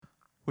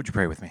Would you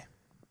pray with me?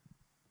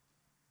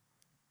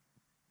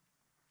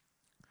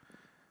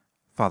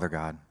 Father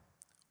God,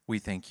 we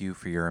thank you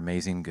for your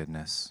amazing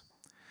goodness.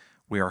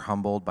 We are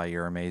humbled by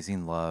your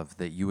amazing love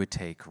that you would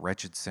take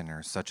wretched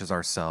sinners such as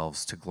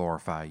ourselves to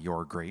glorify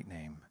your great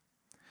name.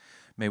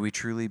 May we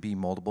truly be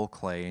moldable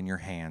clay in your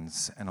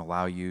hands and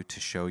allow you to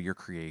show your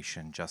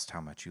creation just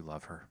how much you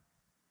love her.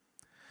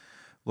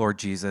 Lord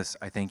Jesus,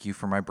 I thank you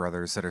for my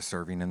brothers that are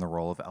serving in the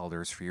role of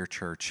elders for your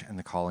church and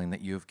the calling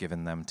that you have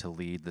given them to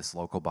lead this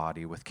local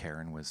body with care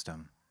and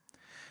wisdom.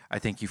 I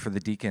thank you for the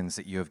deacons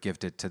that you have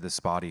gifted to this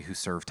body who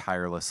serve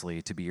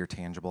tirelessly to be your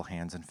tangible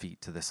hands and feet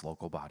to this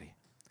local body.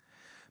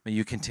 May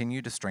you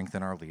continue to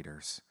strengthen our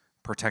leaders,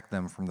 protect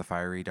them from the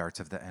fiery darts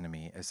of the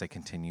enemy as they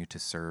continue to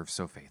serve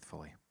so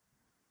faithfully.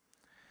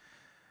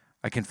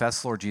 I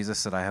confess, Lord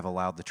Jesus, that I have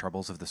allowed the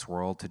troubles of this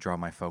world to draw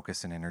my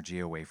focus and energy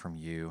away from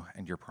you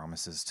and your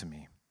promises to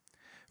me.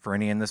 For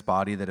any in this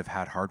body that have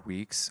had hard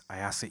weeks, I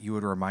ask that you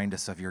would remind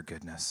us of your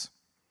goodness.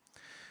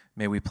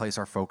 May we place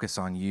our focus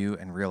on you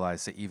and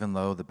realize that even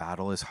though the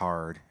battle is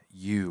hard,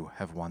 you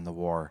have won the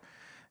war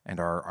and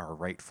are our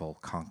rightful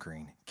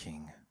conquering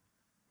King.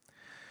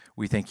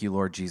 We thank you,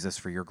 Lord Jesus,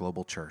 for your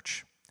global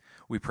church.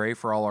 We pray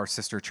for all our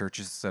sister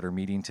churches that are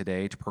meeting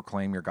today to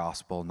proclaim your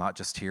gospel, not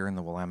just here in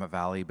the Willamette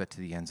Valley, but to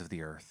the ends of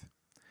the earth.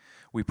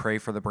 We pray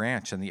for the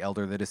branch and the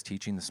elder that is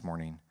teaching this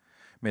morning.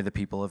 May the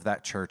people of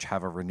that church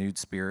have a renewed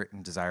spirit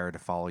and desire to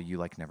follow you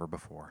like never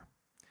before.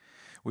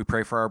 We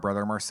pray for our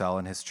brother Marcel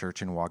and his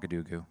church in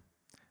Ouagadougou.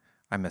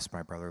 I miss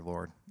my brother,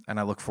 Lord, and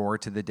I look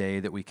forward to the day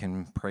that we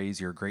can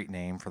praise your great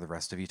name for the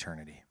rest of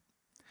eternity.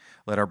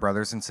 Let our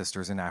brothers and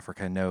sisters in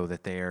Africa know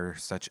that they are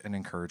such an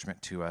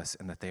encouragement to us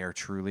and that they are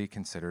truly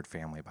considered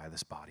family by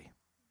this body.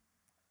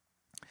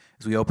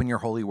 As we open your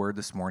holy word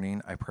this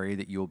morning, I pray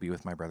that you will be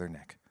with my brother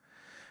Nick.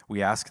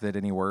 We ask that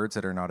any words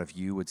that are not of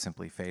you would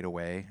simply fade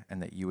away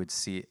and that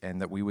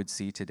we would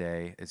see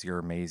today as your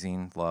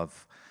amazing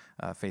love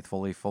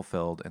faithfully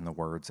fulfilled in the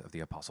words of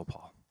the Apostle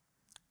Paul.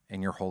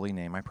 In your holy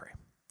name I pray.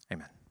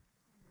 Amen.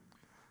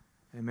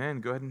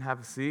 Amen. Go ahead and have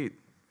a seat.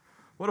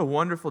 What a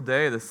wonderful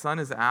day. The sun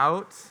is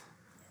out.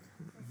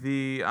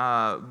 The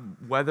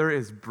weather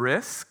is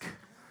brisk.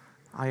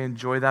 I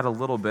enjoy that a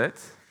little bit.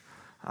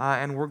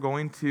 And we're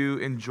going to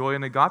enjoy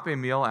an agape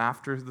meal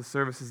after the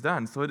service is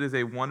done. So it is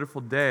a wonderful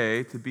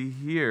day to be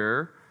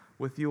here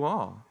with you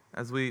all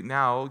as we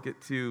now get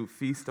to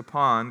feast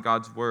upon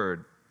God's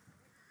Word.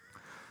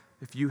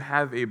 If you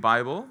have a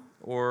Bible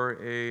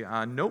or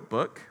a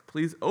notebook,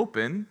 please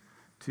open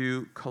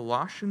to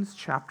Colossians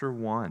chapter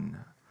 1.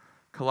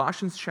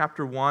 Colossians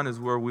chapter 1 is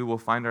where we will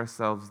find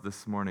ourselves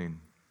this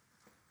morning.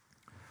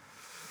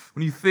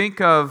 When you think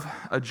of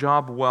a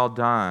job well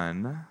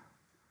done,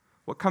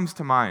 what comes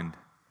to mind?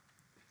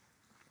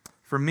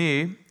 For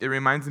me, it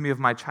reminds me of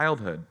my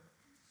childhood.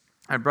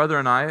 My brother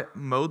and I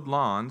mowed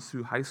lawns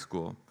through high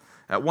school.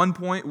 At one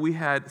point, we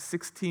had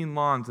 16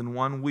 lawns in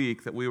 1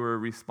 week that we were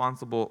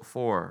responsible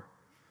for.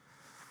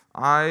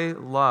 I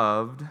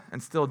loved,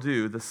 and still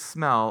do, the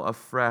smell of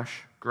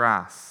fresh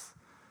grass,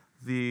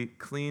 the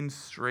clean,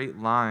 straight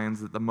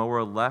lines that the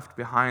mower left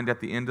behind at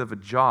the end of a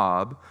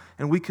job,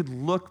 and we could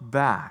look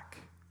back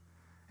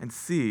and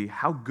see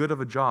how good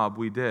of a job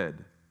we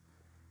did.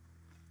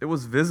 It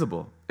was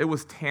visible. It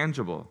was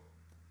tangible.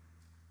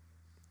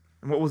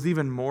 And what was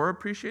even more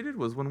appreciated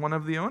was when one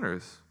of the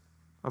owners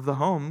of the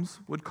homes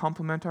would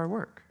compliment our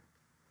work.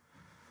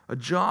 A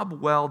job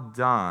well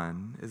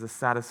done is a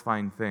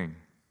satisfying thing.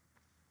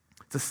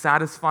 It's a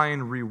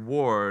satisfying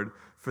reward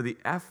for the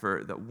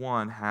effort that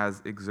one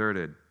has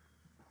exerted.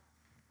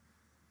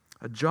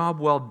 A job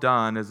well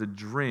done is a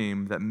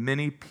dream that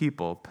many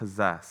people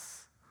possess.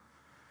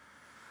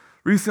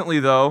 Recently,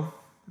 though,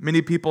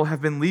 many people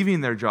have been leaving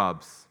their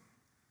jobs,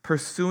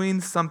 pursuing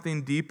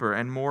something deeper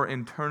and more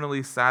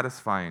internally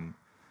satisfying.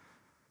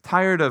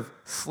 Tired of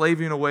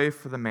slaving away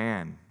for the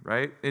man,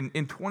 right? In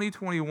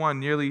 2021,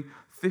 nearly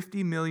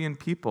 50 million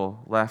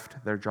people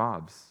left their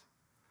jobs.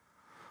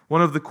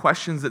 One of the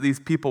questions that these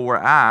people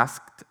were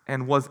asked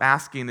and was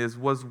asking is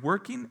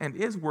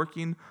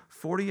working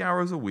 40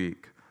 hours a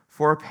week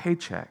for a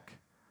paycheck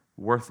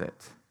worth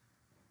it?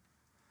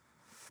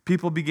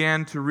 People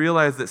began to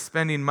realize that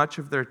spending much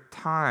of their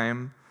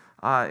time,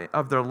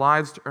 of their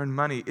lives to earn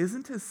money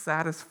isn't as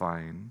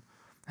satisfying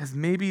as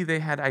maybe they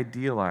had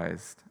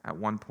idealized at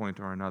one point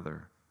or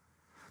another.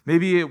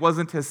 Maybe it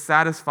wasn't as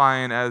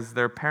satisfying as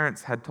their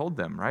parents had told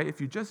them, right?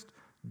 If you just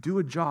do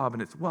a job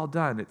and it's well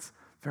done, it's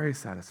very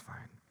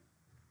satisfying.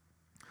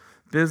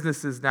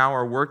 Businesses now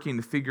are working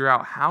to figure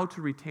out how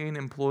to retain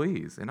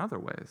employees in other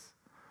ways.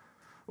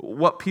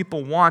 What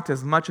people want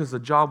as much as a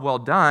job well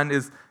done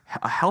is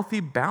a healthy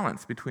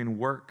balance between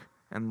work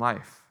and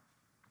life.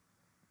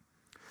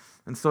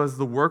 And so as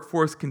the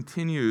workforce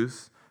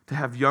continues to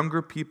have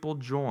younger people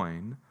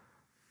join,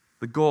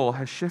 the goal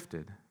has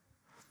shifted.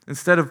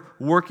 Instead of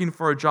working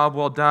for a job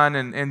well done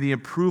and the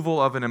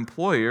approval of an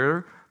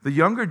employer, the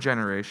younger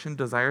generation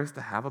desires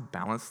to have a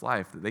balanced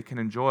life, that they can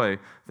enjoy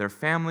their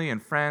family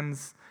and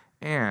friends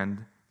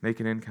and make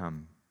an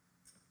income.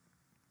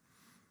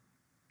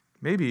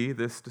 Maybe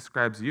this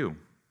describes you.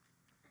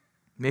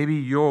 Maybe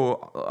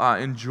you'll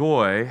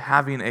enjoy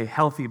having a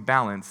healthy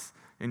balance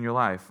in your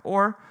life.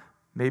 Or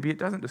maybe it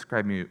doesn't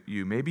describe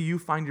you. Maybe you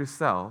find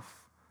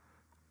yourself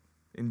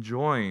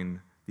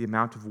enjoying the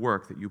amount of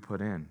work that you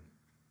put in.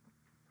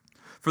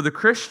 For the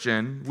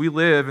Christian, we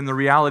live in the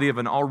reality of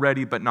an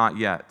already but not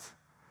yet.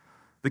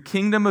 The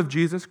kingdom of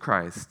Jesus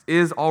Christ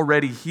is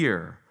already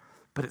here,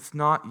 but it's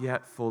not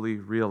yet fully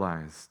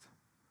realized.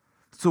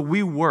 So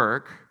we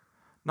work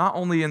not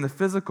only in the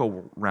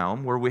physical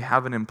realm, where we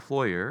have an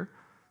employer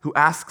who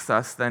asks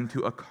us then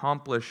to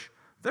accomplish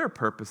their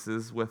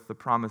purposes with the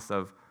promise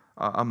of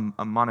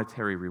a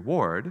monetary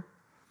reward,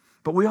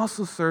 but we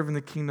also serve in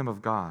the kingdom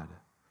of God.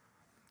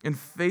 In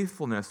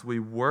faithfulness, we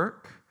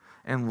work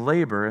and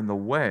labor in the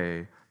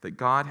way that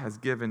God has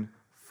given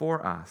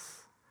for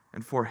us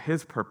and for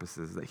His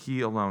purposes that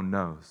He alone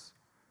knows.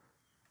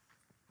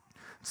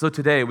 So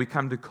today we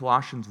come to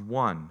Colossians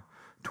 1,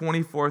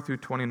 24 through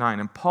 29,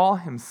 and Paul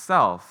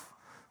himself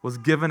was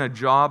given a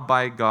job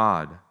by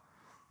God.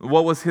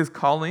 What was his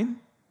calling?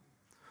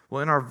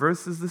 Well, in our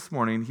verses this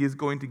morning, he is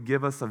going to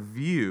give us a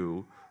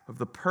view of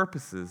the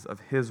purposes of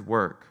his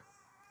work.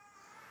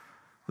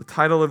 The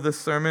title of this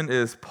sermon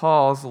is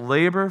Paul's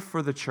Labor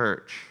for the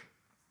Church.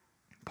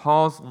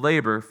 Paul's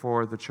labor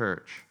for the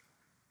church.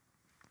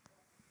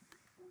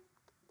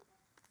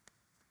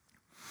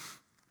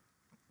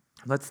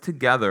 Let's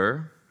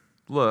together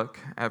look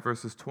at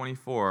verses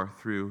 24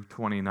 through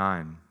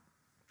 29.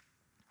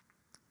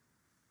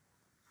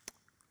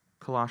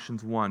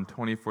 Colossians 1,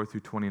 24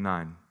 through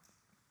 29.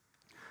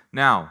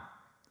 Now,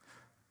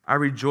 I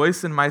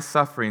rejoice in my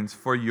sufferings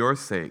for your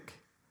sake,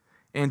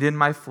 and in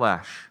my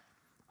flesh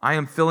I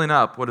am filling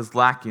up what is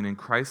lacking in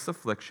Christ's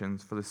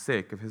afflictions for the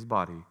sake of his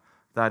body,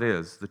 that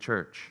is, the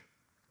church,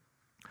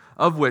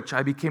 of which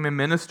I became a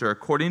minister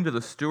according to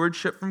the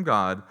stewardship from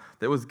God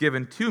that was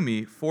given to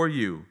me for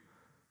you,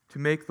 to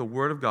make the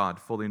word of God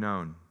fully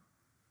known.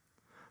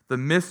 The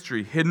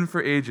mystery hidden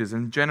for ages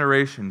and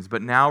generations,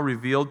 but now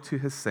revealed to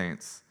his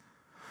saints.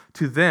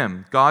 To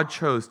them God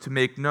chose to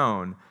make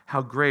known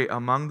how great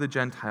among the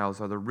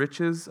Gentiles are the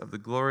riches of the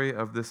glory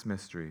of this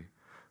mystery,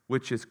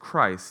 which is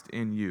Christ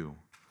in you,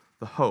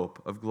 the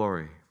hope of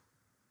glory.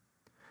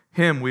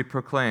 Him we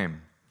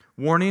proclaim,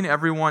 warning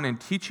everyone and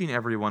teaching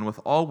everyone with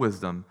all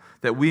wisdom,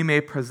 that we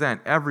may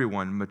present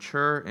everyone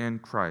mature in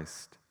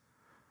Christ.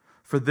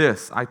 For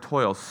this I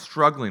toil,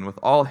 struggling with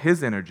all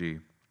his energy,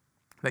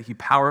 that he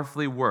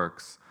powerfully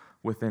works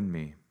within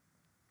me.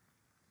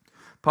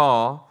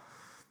 Paul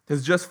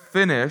has just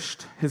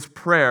finished his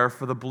prayer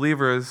for the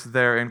believers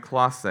there in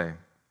Colossae.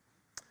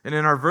 And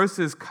in our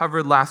verses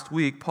covered last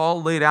week,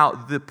 Paul laid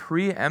out the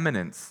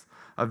preeminence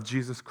of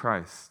Jesus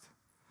Christ.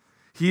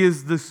 He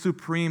is the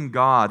supreme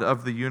God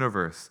of the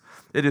universe.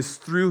 It is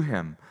through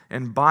him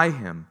and by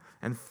him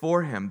and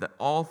for him that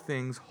all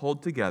things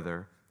hold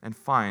together and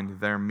find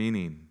their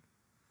meaning.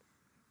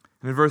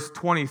 And in verse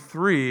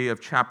 23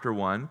 of chapter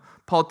 1,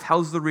 Paul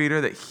tells the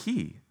reader that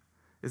he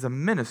is a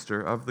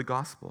minister of the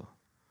gospel.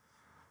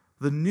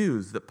 The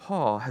news that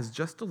Paul has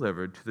just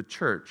delivered to the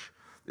church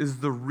is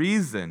the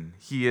reason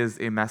he is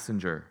a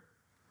messenger.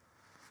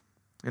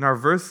 In our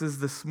verses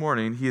this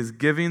morning, he is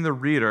giving the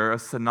reader a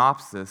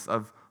synopsis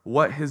of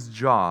what his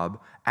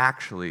job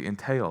actually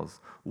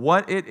entails,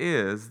 what it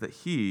is that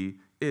he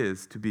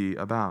is to be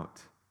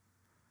about.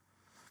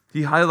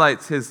 He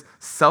highlights his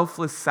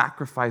selfless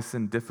sacrifice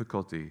and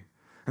difficulty,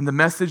 and the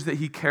message that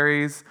he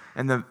carries,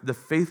 and the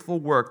faithful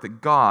work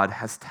that God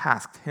has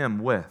tasked him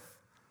with.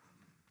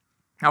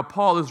 Now,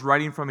 Paul is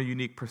writing from a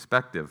unique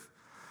perspective.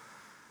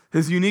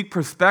 His unique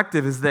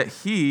perspective is that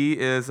he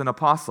is an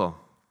apostle.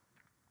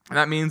 And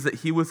that means that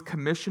he was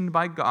commissioned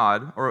by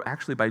God, or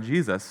actually by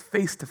Jesus,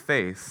 face to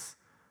face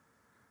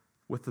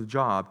with the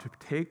job to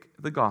take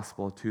the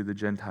gospel to the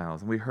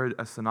Gentiles. And we heard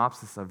a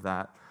synopsis of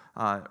that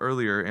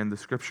earlier in the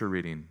scripture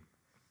reading.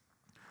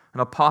 An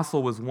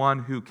apostle was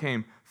one who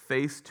came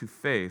face to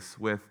face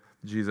with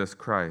Jesus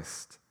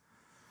Christ.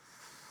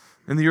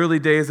 In the early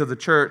days of the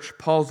church,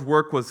 Paul's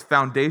work was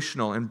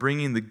foundational in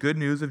bringing the good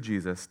news of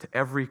Jesus to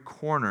every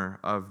corner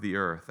of the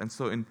earth. And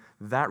so in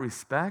that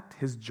respect,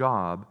 his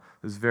job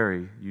was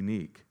very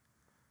unique.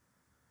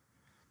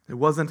 It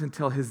wasn't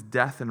until his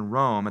death in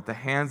Rome at the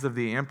hands of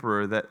the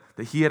emperor that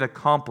he had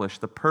accomplished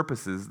the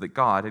purposes that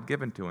God had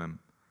given to him.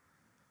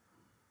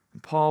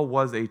 And Paul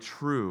was a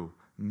true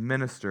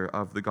minister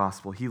of the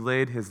gospel. He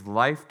laid his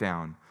life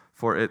down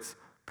for its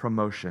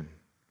promotion.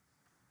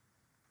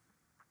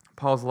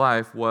 Paul's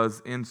life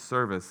was in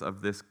service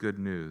of this good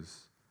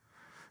news.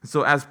 And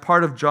so as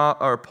part of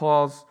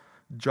Paul's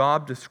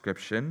job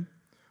description,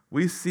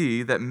 we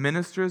see that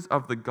ministers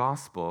of the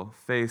gospel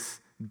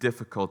face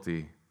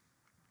difficulty.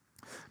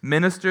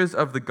 Ministers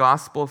of the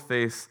gospel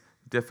face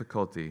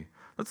difficulty.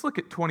 Let's look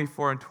at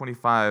 24 and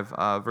 25,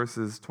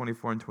 verses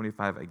 24 and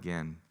 25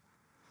 again.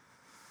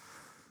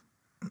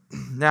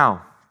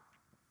 Now,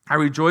 I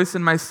rejoice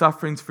in my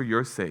sufferings for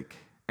your sake,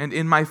 and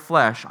in my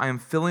flesh I am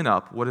filling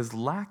up what is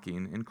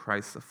lacking in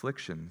Christ's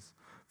afflictions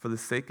for the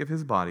sake of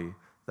his body,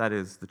 that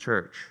is, the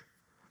church,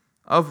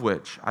 of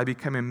which I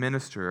became a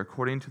minister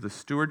according to the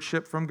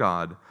stewardship from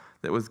God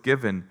that was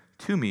given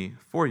to me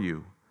for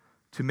you,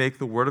 to make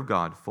the word of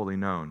God fully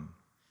known.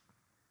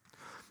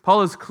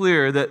 Paul is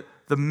clear that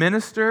the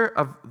minister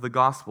of the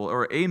gospel,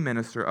 or a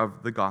minister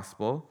of the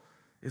gospel,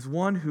 is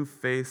one who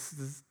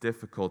faces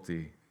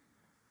difficulty.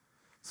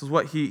 This is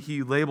what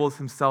he labels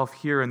himself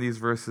here in these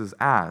verses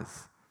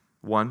as,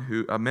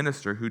 a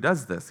minister who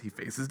does this. He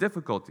faces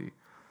difficulty.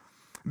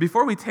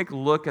 Before we take a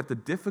look at the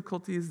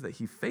difficulties that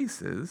he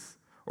faces,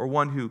 or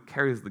one who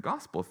carries the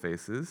gospel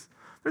faces,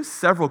 there's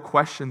several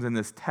questions in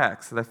this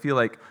text that I feel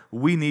like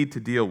we need to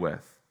deal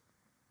with.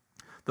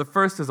 The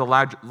first is a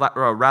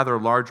rather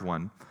large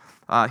one,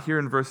 here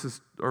in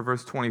verse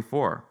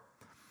 24.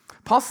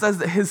 Paul says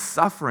that his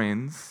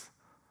sufferings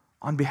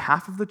on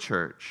behalf of the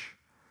church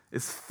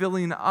is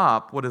filling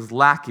up what is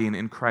lacking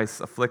in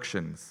Christ's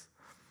afflictions.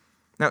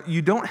 Now,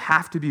 you don't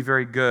have to be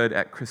very good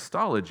at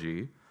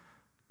Christology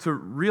to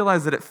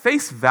realize that at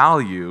face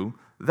value,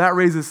 that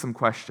raises some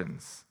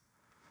questions.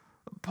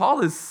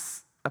 Paul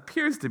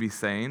appears to be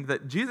saying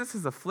that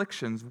Jesus'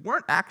 afflictions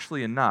weren't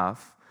actually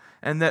enough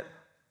and that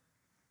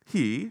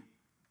he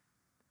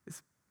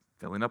is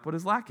filling up what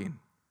is lacking.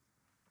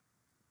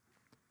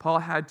 Paul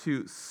had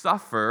to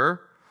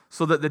suffer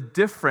so that the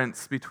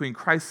difference between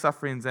Christ's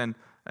sufferings and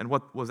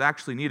what was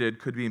actually needed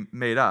could be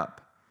made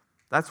up.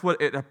 That's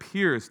what it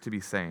appears to be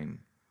saying.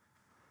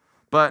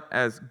 But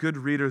as good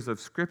readers of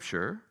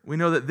Scripture, we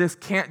know that this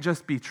can't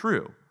just be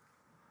true.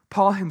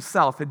 Paul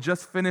himself had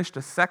just finished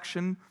a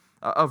section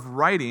of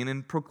writing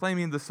and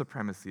proclaiming the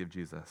supremacy of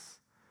Jesus.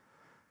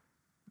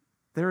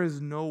 There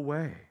is no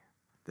way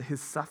that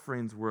his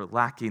sufferings were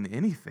lacking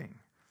anything.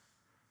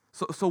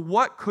 So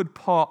what could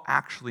Paul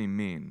actually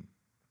mean?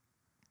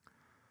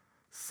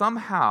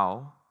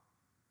 Somehow,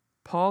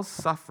 Paul's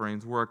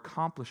sufferings were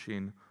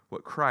accomplishing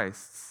what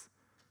Christ's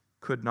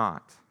could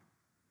not.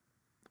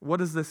 What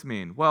does this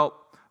mean? Well,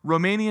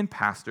 Romanian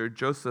pastor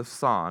Joseph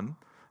Tson,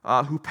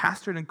 who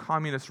pastored in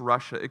communist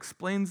Russia,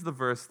 explains the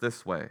verse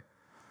this way,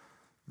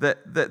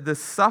 that the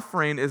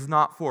suffering is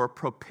not for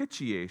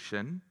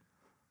propitiation,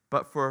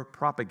 but for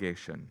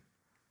propagation.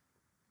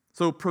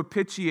 So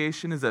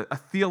propitiation is a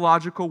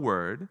theological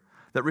word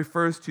that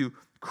refers to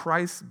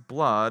Christ's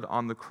blood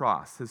on the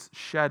cross, his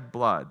shed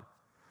blood.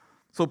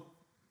 So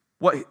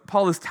what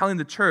Paul is telling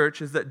the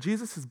church is that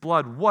Jesus'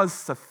 blood was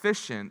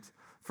sufficient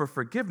for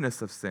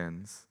forgiveness of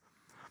sins,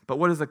 but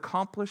what is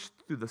accomplished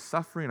through the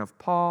suffering of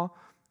Paul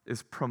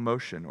is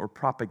promotion or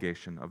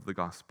propagation of the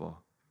gospel.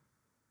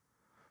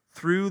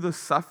 Through the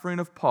suffering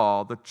of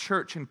Paul, the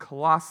church in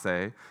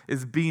Colossae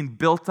is being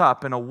built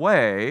up in a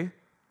way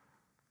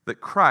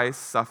that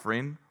Christ's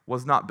suffering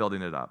was not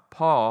building it up.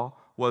 Paul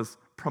was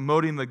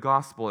promoting the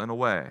gospel in a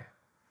way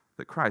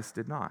that Christ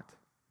did not.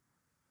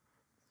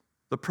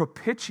 The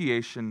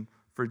propitiation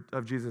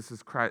of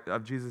Jesus'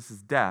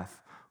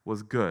 death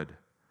was good,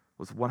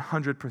 was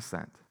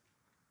 100%.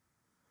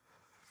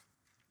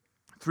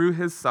 Through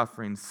his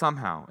suffering,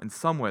 somehow, in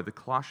some way, the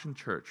Colossian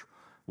church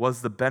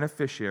was the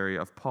beneficiary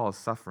of Paul's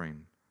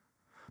suffering.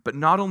 But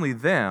not only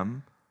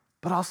them,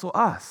 but also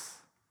us.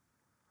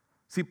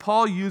 See,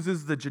 Paul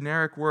uses the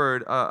generic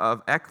word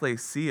of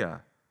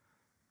ekklesia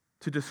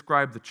to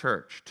describe the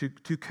church,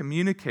 to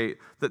communicate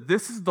that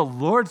this is the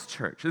Lord's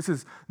church. This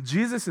is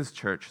Jesus'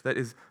 church that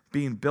is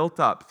being built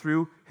up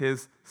through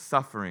his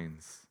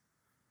sufferings.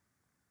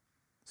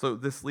 So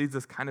this leads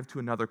us kind of to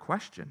another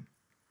question.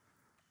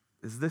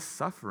 Is this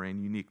suffering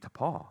unique to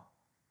Paul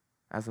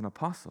as an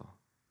apostle?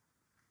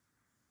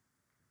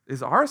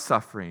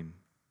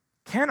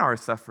 Can our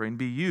suffering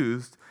be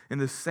used in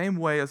the same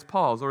way as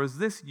Paul's, or is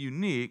this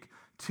unique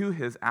to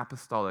his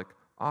apostolic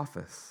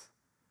office?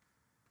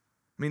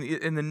 I mean,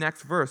 in the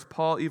next verse,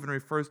 Paul even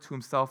refers to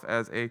himself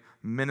as a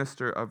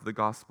minister of the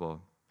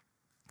gospel.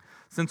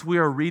 Since we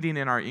are reading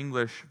in our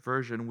English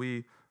version,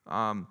 we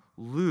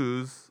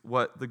lose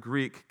what the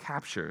Greek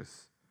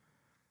captures.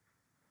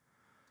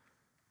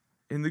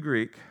 In the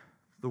Greek,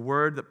 the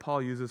word that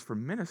Paul uses for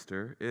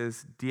minister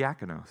is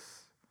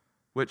diakonos,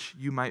 which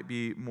you might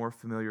be more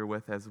familiar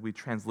with as we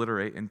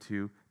transliterate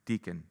into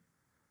deacon.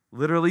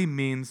 Literally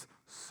means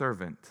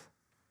servant.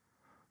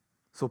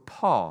 So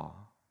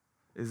Paul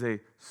is a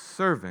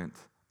servant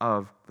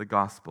of the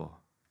gospel.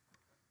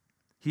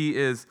 He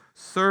is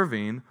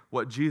serving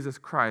what Jesus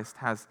Christ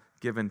has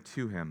given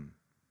to him.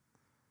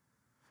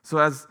 So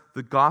as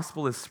the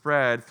gospel is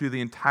spread through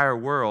the entire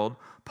world,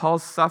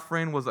 Paul's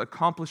suffering was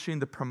accomplishing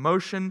the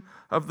promotion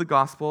of the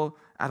gospel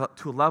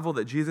to a level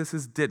that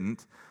Jesus'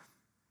 didn't.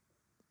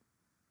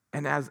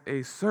 And as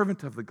a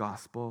servant of the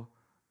gospel,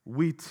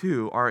 we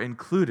too are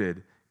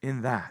included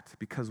in that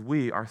because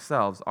we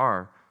ourselves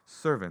are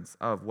servants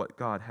of what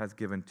God has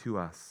given to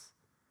us.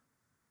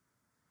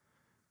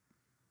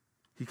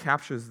 He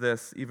captures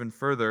this even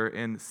further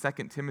in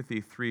 2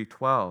 Timothy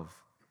 3:12.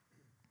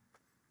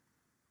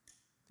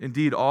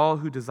 Indeed, all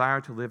who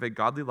desire to live a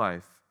godly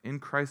life in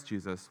Christ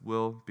Jesus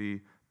will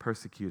be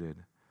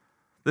persecuted.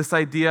 This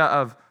idea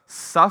of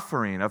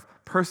suffering, of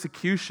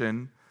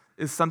persecution,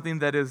 is something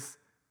that is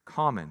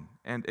common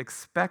and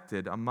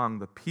expected among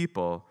the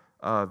people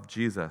of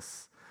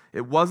Jesus.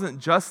 It wasn't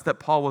just that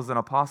Paul was an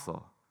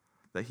apostle,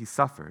 that he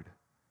suffered.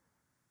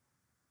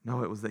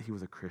 No, it was that he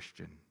was a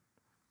Christian,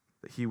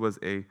 that he was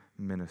a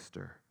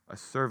minister, a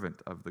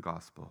servant of the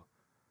gospel.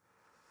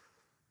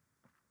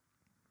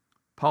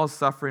 Paul's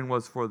suffering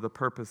was for the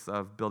purpose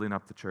of building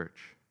up the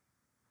church.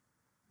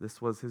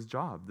 This was his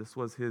job. This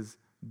was his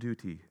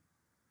duty.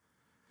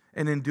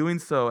 And in doing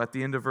so, at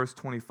the end of verse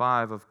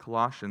 25 of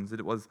Colossians,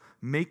 it was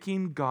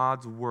making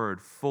God's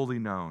word fully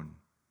known.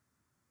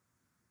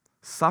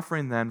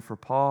 Suffering then for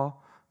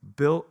Paul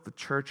built the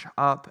church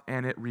up,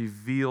 and it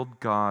revealed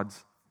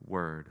God's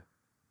word.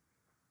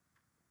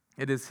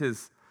 It is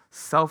his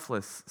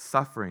selfless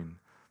suffering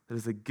that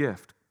is a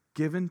gift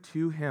given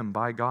to him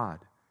by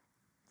God.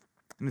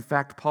 And in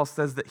fact, Paul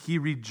says that he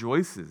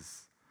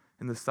rejoices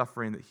in the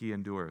suffering that he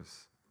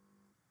endures.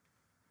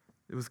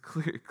 It was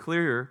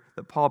clear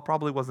that Paul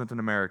probably wasn't an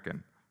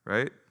American,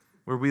 right?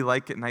 Where we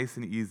like it nice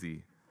and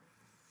easy.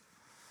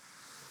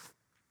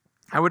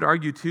 I would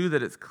argue, too,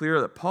 that it's clear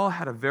that Paul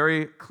had a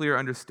very clear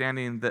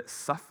understanding that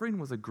suffering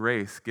was a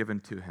grace given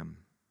to him.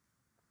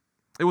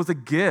 It was a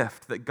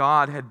gift that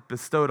God had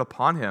bestowed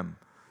upon him,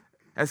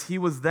 as he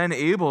was then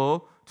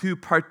able to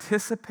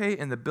participate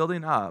in the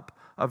building up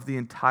of the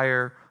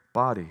entire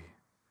body.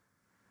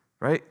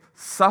 Right?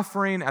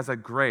 Suffering as a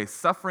grace,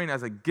 suffering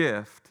as a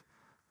gift.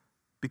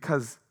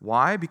 Because,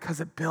 why? Because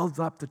it builds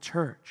up the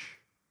church.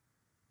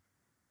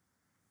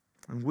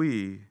 And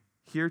we,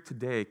 here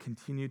today,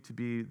 continue to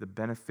be the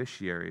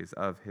beneficiaries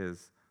of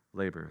his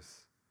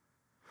labors.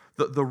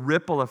 The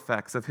ripple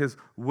effects of his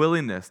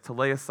willingness to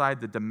lay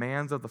aside the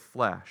demands of the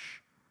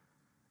flesh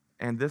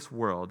and this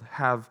world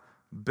have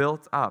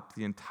built up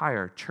the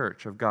entire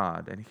church of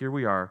God. And here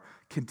we are,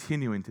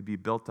 continuing to be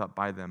built up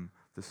by them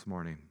this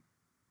morning.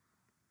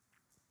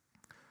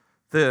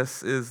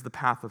 This is the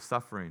path of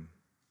suffering.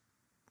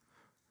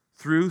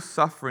 Through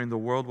suffering, the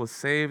world was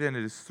saved, and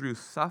it is through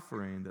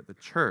suffering that the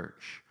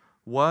church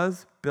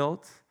was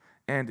built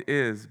and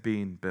is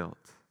being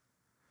built.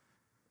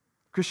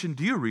 Christian,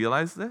 do you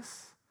realize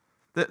this?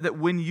 That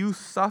when you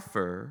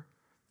suffer,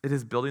 it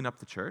is building up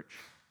the church?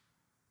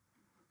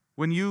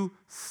 When you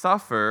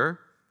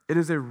suffer, it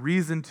is a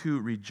reason to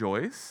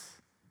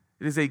rejoice.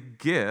 It is a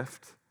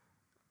gift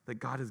that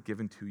God has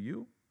given to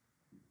you.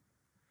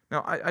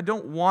 Now, I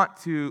don't want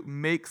to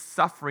make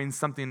suffering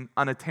something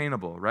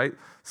unattainable, right?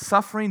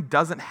 Suffering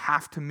doesn't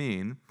have to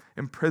mean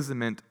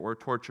imprisonment or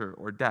torture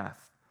or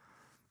death.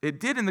 It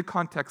did in the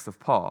context of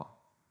Paul,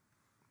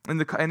 and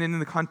in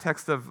the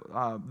context of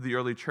the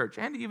early church,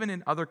 and even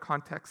in other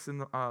contexts in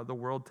the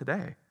world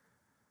today.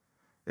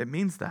 It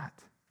means that.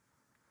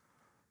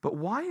 But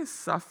why is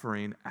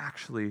suffering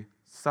actually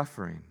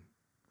suffering?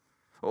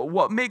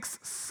 What makes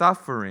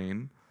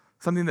suffering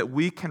something that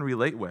we can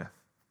relate with?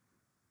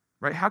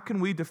 Right? How can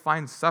we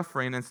define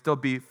suffering and still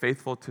be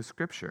faithful to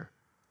Scripture?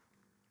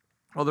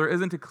 Well, there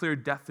isn't a clear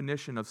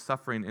definition of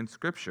suffering in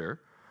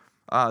Scripture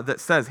that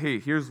says, hey,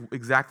 here's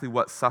exactly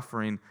what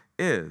suffering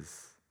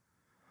is.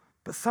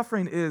 But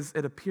suffering is,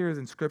 it appears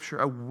in Scripture,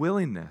 a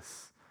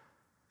willingness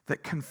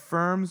that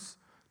confirms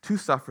to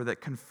suffer, that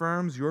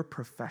confirms your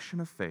profession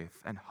of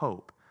faith and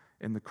hope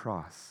in the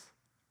cross.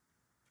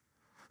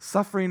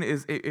 Suffering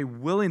is a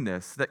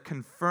willingness that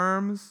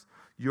confirms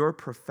your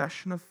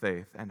profession of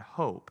faith and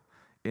hope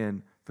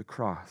in the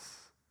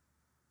cross.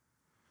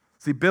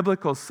 See,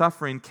 biblical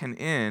suffering can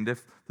end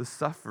if the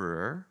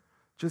sufferer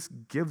just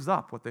gives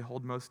up what they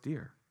hold most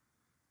dear.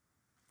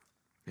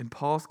 In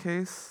Paul's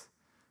case,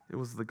 it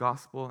was the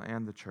gospel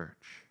and the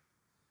church.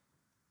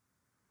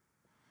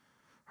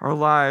 Our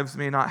lives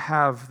may not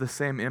have the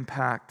same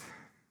impact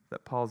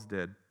that Paul's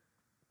did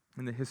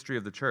in the history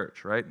of the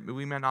church, right?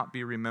 We may not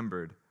be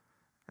remembered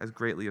as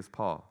greatly as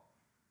Paul.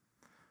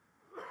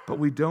 But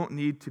we don't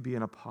need to be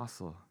an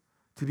apostle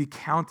to be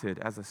counted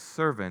as a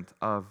servant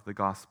of the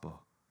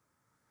gospel,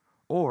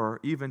 or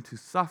even to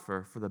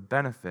suffer for the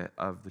benefit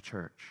of the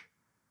church.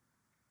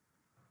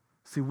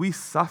 See, we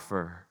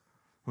suffer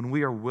when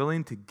we are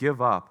willing to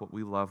give up what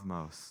we love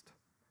most.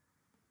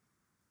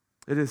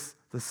 It is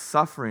the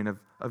suffering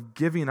of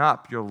giving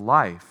up your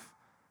life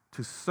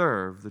to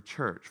serve the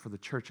church for the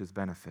church's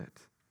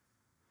benefit,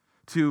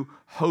 to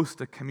host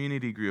a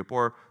community group,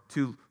 or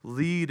to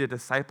lead a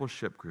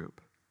discipleship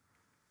group.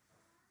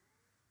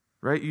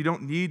 Right? You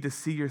don't need to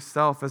see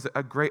yourself as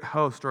a great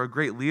host or a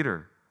great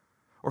leader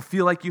or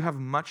feel like you have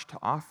much to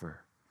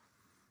offer,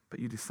 but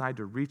you decide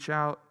to reach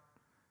out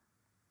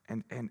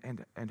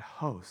and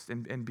host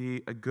and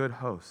be a good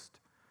host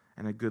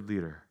and a good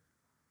leader.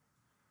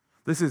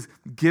 This is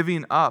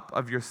giving up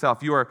of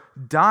yourself. You are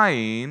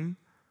dying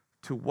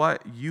to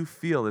what you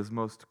feel is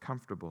most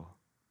comfortable,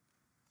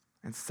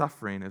 and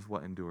suffering is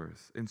what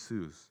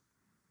ensues.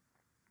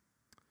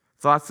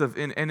 Thoughts of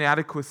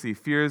inadequacy,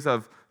 fears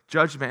of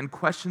judgment, and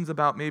questions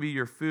about maybe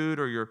your food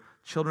or your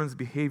children's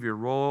behavior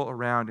roll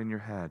around in your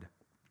head.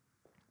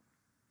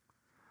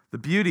 The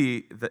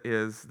beauty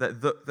is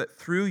that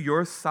through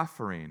your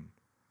suffering,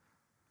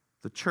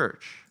 the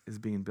church is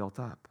being built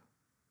up.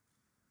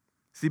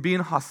 See, being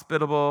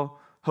hospitable,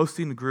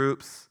 hosting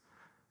groups,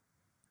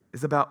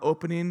 is about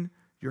opening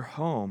your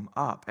home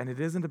up. And it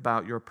isn't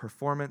about your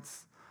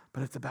performance,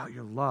 but it's about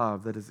your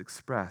love that is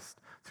expressed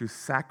through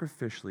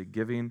sacrificially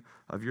giving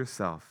of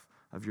yourself,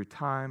 of your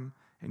time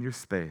and your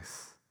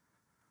space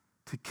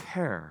to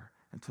care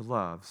and to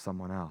love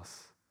someone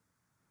else.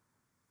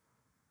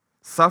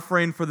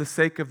 Suffering for the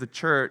sake of the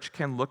church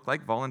can look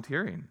like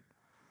volunteering.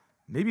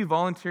 Maybe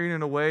volunteering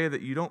in a way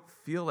that you don't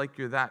feel like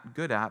you're that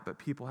good at, but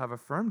people have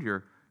affirmed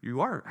you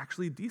are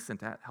actually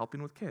decent at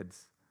helping with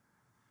kids.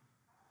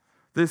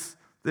 This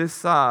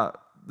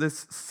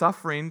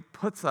suffering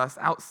puts us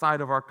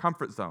outside of our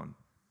comfort zone,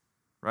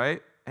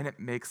 right? And it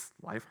makes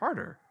life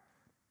harder.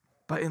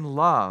 But in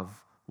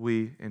love,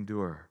 we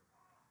endure.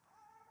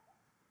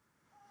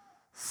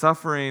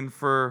 Suffering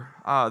for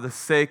the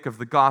sake of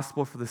the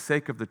gospel, for the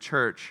sake of the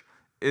church,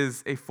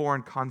 is a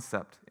foreign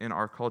concept in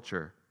our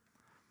culture.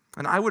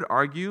 And I would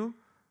argue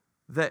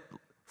that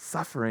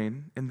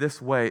suffering in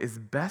this way is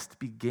best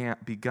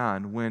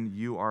begun when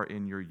you are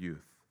in your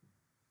youth.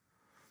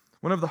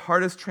 One of the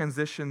hardest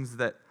transitions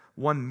that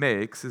one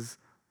makes is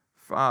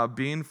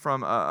being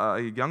from a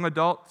young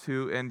adult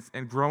to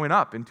and growing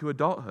up into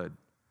adulthood.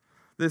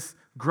 This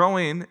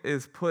growing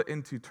is put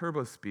into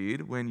turbo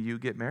speed when you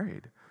get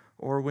married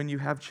or when you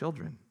have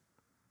children.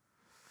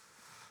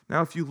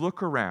 Now, if you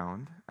look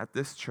around at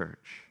this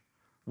church,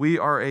 we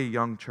are a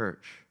young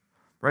church,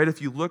 right?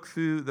 If you look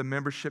through the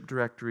membership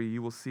directory,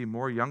 you will see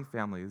more young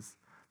families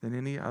than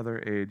any other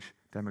age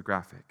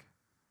demographic.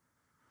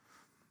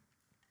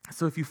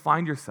 So if you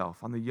find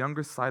yourself on the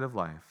younger side of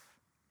life,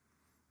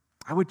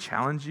 I would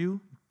challenge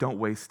you, don't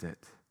waste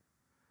it.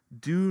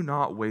 Do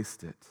not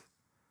waste it.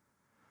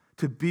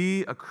 To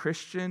be a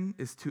Christian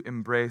is to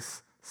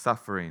embrace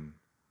suffering.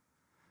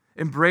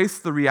 Embrace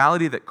the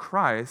reality that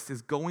Christ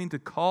is going to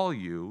call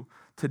you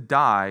to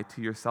die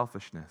to your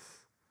selfishness,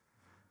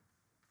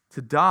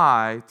 to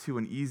die to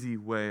an easy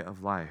way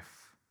of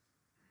life,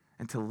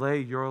 and to lay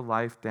your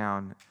life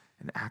down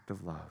in act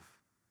of love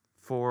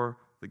for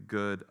the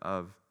good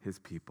of his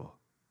people.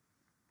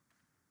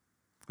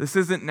 This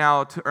isn't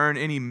now to earn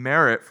any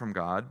merit from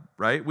God,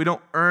 right? We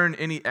don't earn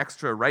any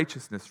extra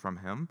righteousness from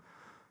him,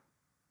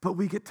 but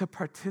we get to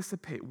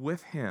participate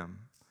with him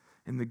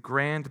in the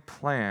grand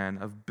plan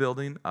of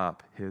building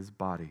up his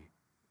body.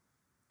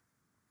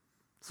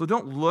 So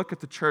don't look at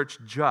the church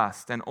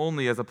just and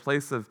only as a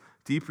place of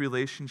deep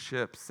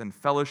relationships and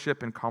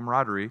fellowship and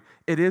camaraderie.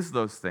 It is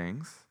those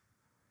things.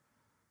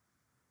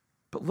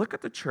 But look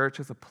at the church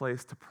as a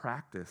place to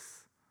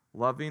practice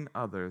loving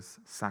others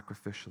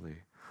sacrificially,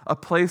 a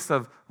place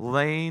of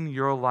laying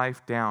your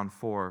life down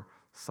for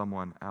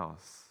someone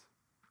else.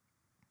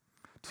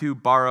 To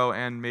borrow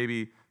and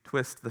maybe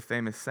twist the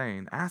famous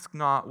saying, ask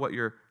not what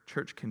your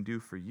church can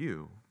do for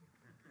you,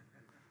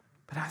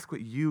 but ask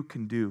what you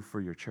can do for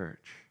your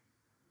church.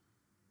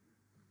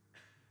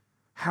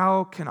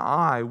 How can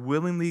I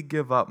willingly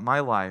give up my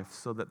life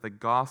so that the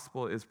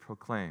gospel is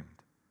proclaimed?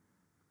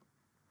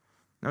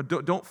 Now,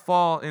 don't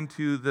fall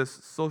into this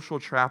social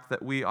trap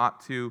that we ought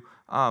to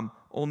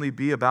only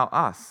be about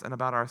us and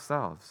about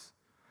ourselves.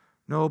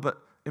 No,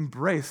 but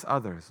embrace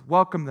others.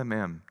 Welcome them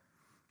in.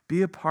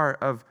 Be a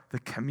part of the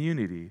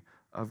community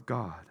of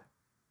God.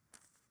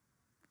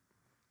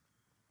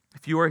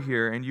 If you are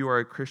here and you are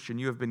a Christian,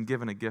 you have been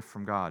given a gift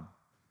from God.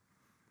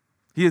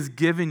 He has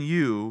given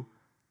you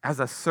as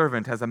a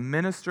servant, as a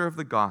minister of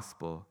the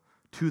gospel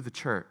to the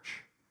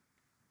church,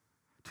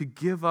 to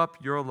give up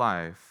your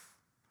life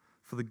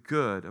for the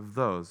good of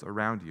those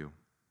around you.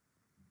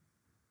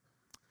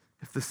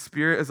 If the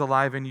Spirit is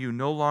alive in you,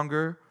 no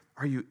longer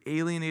are you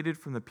alienated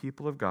from the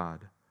people of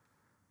God,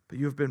 but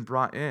you have been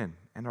brought in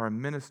and are a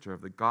minister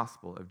of the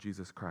gospel of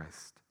Jesus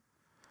Christ.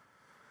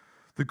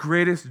 The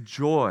greatest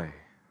joy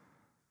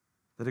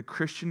that a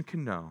Christian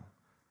can know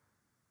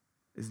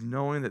is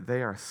knowing that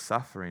they are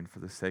suffering for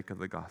the sake of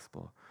the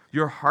gospel.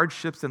 Your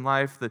hardships in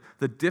life,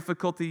 the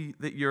difficulty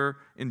that you're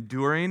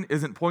enduring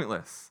isn't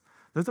pointless.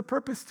 There's a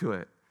purpose to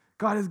it.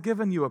 God has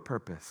given you a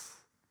purpose.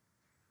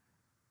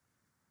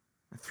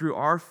 And through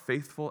our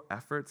faithful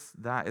efforts,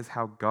 that is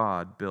how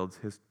God builds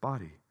his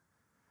body.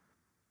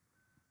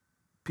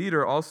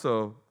 Peter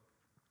also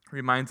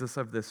reminds us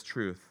of this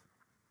truth,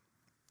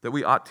 that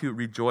we ought to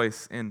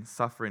rejoice in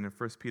suffering in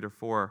 1 Peter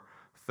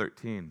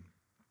 4:13.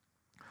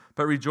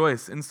 But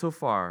rejoice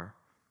insofar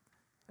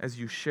as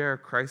you share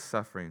Christ's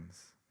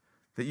sufferings,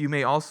 that you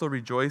may also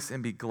rejoice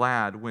and be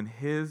glad when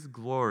his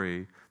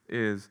glory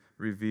is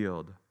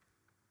revealed.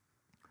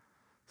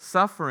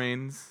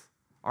 Sufferings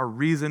are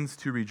reasons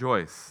to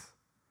rejoice,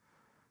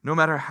 no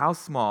matter how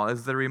small,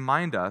 as they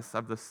remind us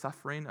of the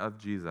suffering of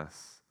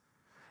Jesus.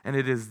 And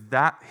it is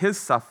that his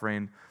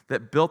suffering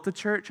that built the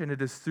church, and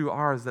it is through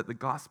ours that the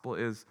gospel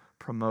is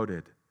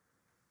promoted.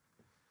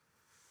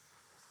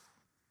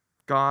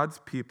 God's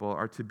people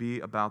are to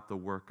be about the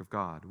work of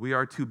God. We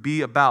are to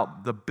be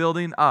about the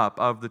building up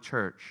of the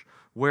church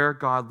where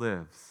God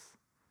lives.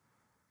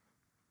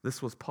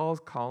 This was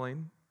Paul's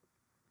calling,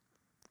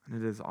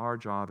 and it is our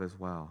job as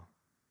well.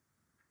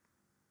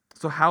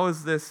 So how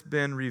has this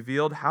been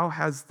revealed? How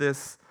has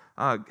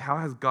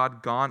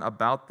God gone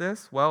about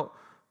this? Well,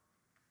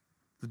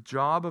 The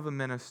job of a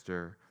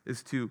minister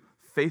is to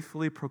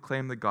faithfully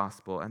proclaim the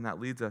gospel, and that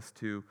leads us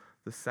to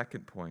the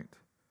second point.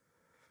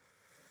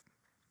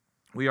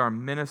 We are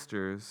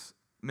ministers.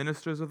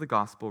 Ministers of the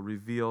gospel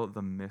reveal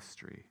the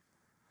mystery.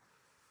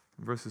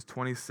 Verses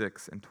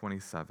 26 and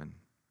 27.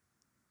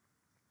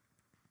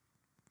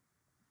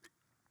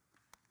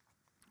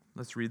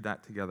 Let's read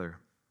that together.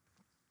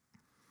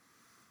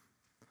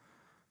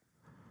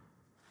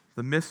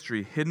 The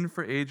mystery hidden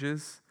for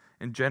ages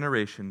and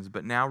generations,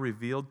 but now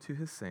revealed to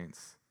his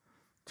saints.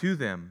 To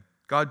them,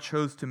 God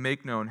chose to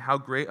make known how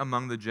great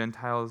among the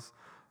Gentiles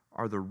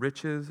are the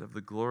riches of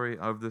the glory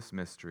of this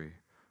mystery,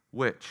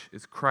 which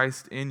is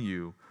Christ in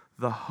you,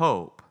 the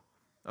hope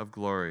of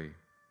glory.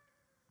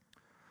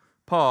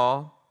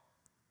 Paul,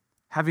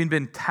 having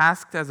been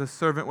tasked as a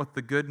servant with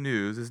the good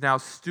news, is now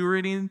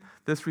stewarding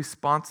this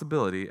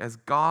responsibility as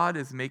God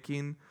is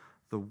making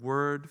the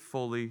word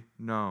fully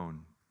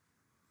known.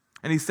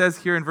 And he says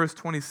here in verse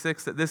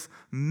 26 that this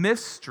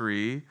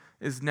mystery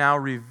is now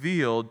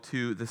revealed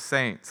to the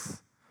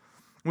saints.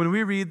 When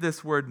we read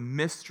this word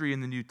mystery in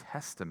the New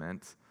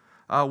Testament,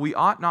 we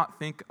ought not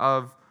think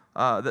of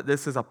that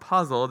this is a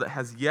puzzle that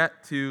has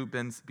yet to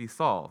be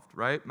solved,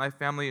 right? My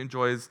family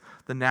enjoys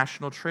the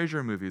National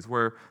Treasure movies,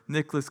 where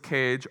Nicolas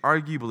Cage,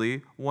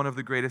 arguably one of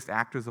the greatest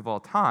actors of all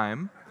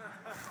time,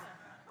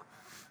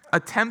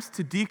 attempts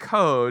to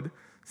decode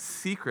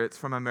secrets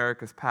from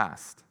America's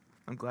past.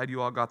 I'm glad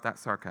you all got that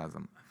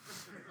sarcasm.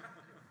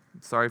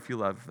 I'm sorry if you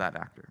love that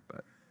actor,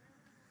 but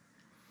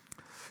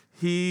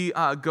he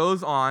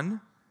goes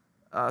on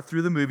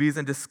through the movies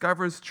and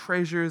discovers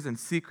treasures and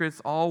secrets,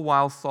 all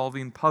while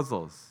solving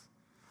puzzles.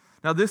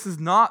 Now, this is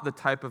not the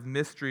type of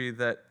mystery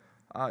that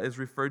is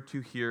referred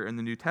to here in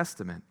the New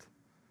Testament.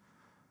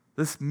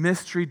 This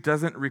mystery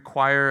doesn't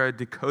require a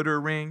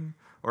decoder ring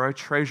or a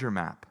treasure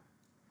map.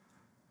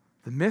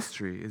 The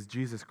mystery is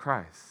Jesus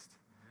Christ,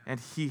 and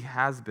he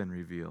has been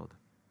revealed.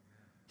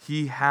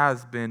 He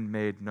has been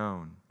made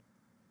known.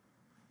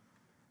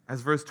 As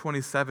verse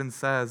 27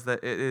 says,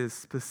 that it is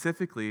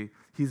specifically,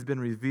 he's been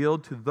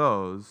revealed to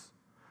those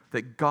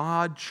that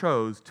God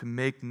chose to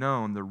make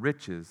known the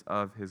riches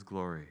of his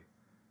glory.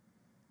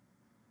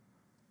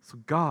 So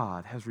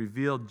God has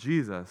revealed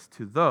Jesus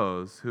to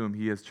those whom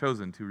he has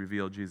chosen to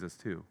reveal Jesus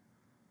to.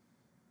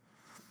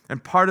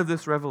 And part of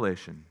this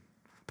revelation,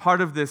 part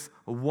of this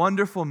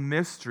wonderful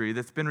mystery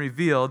that's been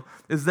revealed,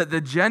 is that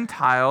the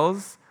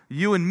Gentiles,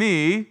 you and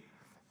me,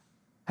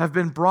 have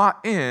been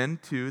brought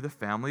into the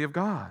family of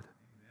God.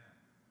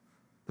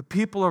 The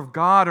people of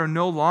God are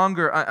no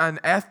longer an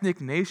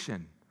ethnic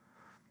nation,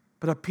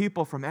 but a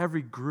people from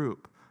every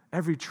group,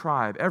 every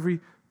tribe, every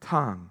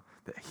tongue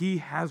that he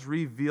has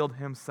revealed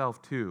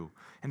himself to.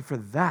 And for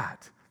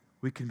that,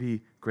 we can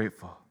be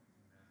grateful.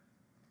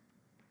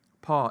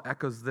 Paul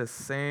echoes this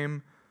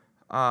same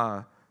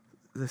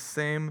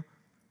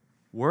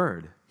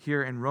word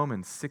here in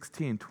Romans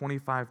 16,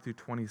 25 through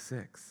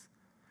 26.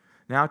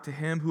 Now to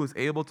him who is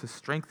able to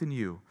strengthen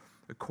you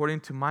according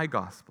to my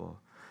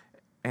gospel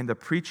and the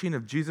preaching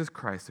of Jesus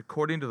Christ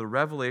according to the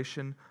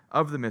revelation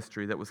of the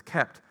mystery that was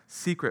kept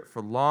secret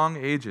for long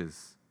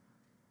ages,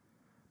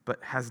 but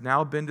has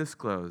now been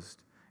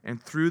disclosed,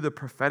 and through the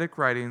prophetic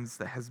writings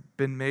that has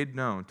been made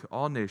known to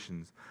all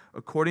nations,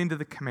 according to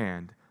the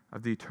command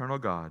of the eternal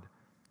God,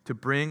 to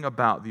bring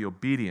about the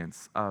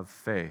obedience of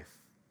faith.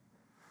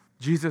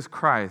 Jesus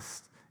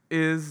Christ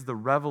is the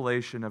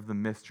revelation of the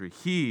mystery.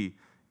 He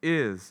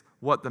is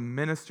what the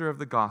minister of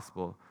the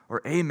gospel,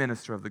 or a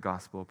minister of the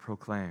gospel,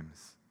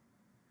 proclaims.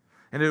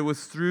 And it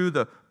was through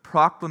the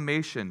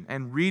proclamation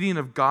and reading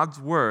of God's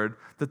word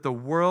that the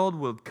world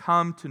would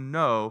come to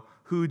know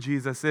who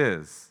Jesus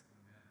is.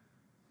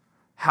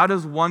 How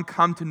does one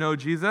come to know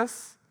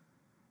Jesus?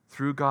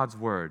 Through God's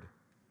word,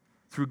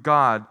 through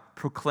God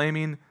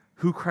proclaiming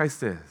who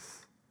Christ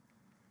is.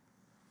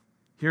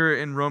 Here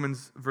in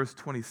Romans verse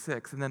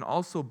 26, and then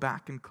also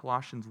back in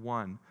Colossians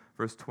 1,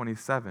 verse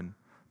 27,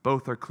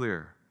 both are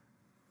clear.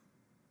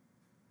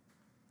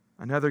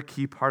 Another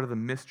key part of the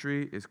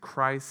mystery is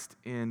Christ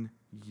in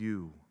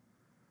you.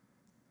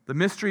 The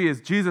mystery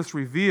is Jesus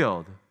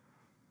revealed,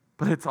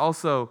 but it's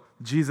also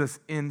Jesus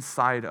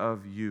inside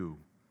of you.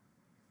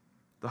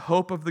 The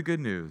hope of the good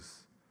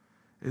news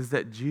is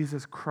that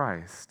Jesus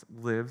Christ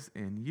lives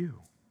in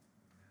you.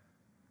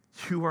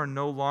 You are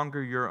no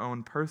longer your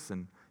own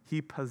person.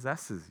 He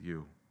possesses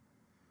you.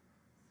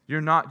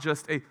 You're not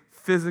just a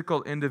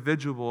physical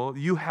individual.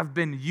 You have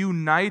been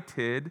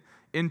united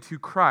into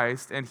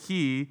Christ, and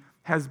he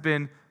has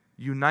been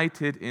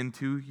united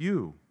into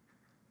you.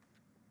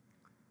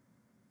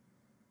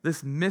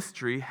 This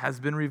mystery has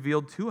been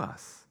revealed to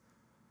us.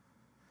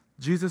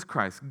 Jesus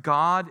Christ,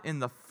 God in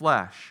the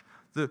flesh,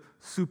 the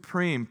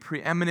supreme,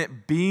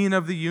 preeminent being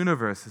of the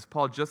universe, as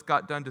Paul just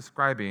got done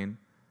describing,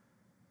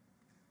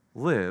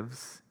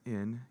 lives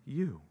in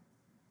you.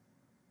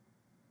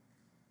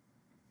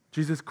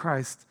 Jesus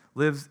Christ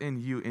lives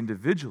in you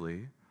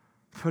individually,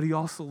 but he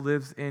also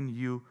lives in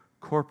you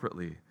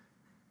corporately.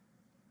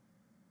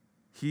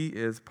 He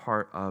is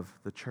part of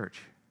the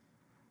church.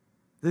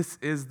 This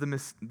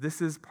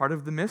is part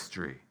of the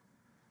mystery.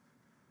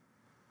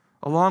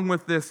 along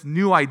with this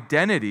new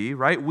identity,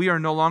 right? We are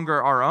no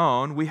longer our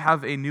own. We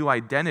have a new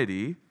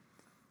identity.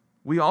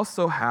 We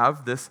also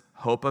have this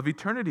hope of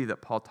eternity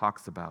that Paul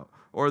talks about,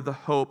 or the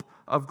hope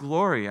of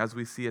glory, as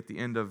we see at the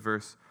end of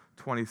verse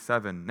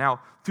 27.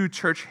 Now, through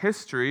church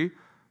history,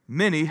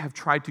 many have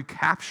tried to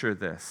capture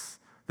this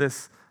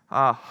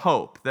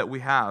hope that we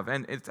have.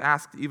 And it's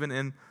asked even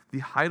in the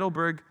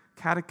Heidelberg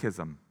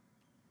Catechism,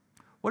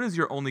 what is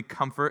your only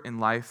comfort in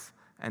life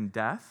and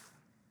death?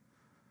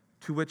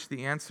 To which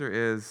the answer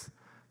is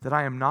that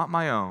I am not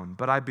my own,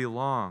 but I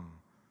belong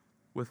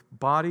with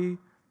body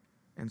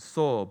and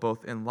soul,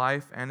 both in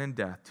life and in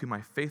death, to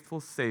my faithful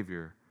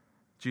Savior,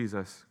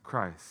 Jesus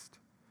Christ.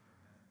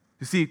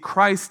 You see,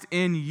 Christ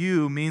in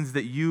you means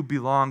that you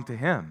belong to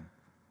Him,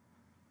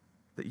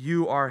 that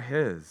you are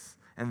His,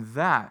 and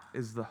that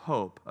is the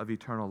hope of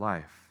eternal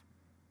life.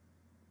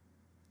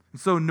 And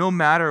so no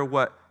matter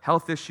what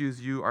health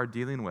issues you are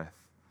dealing with,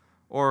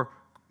 or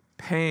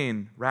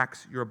pain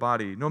racks your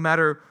body, no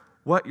matter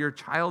what your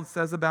child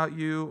says about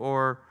you,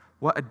 or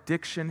what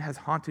addiction has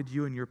haunted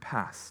you in your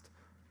past,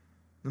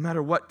 no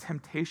matter what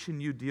temptation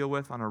you deal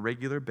with on a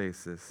regular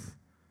basis,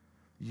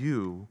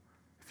 you,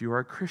 if you are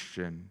a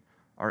Christian,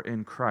 are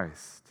in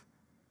Christ.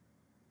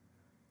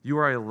 You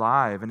are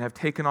alive and have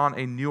taken on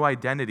a new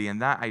identity,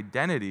 and that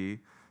identity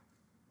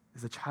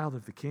is a child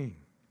of the King.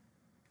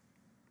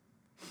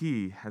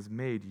 He has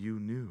made you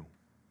new.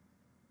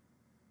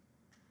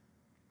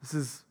 This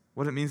is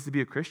what it means to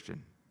be a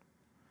Christian.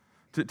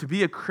 To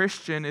be a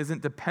Christian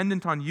isn't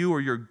dependent on you or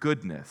your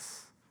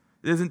goodness.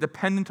 It isn't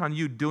dependent on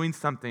you doing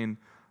something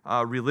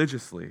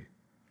religiously.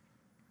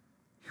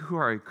 You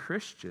are a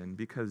Christian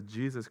because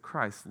Jesus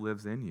Christ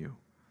lives in you.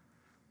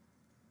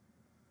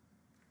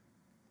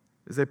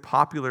 It's a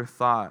popular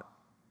thought,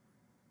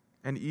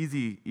 an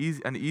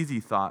easy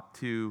thought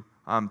to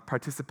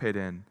participate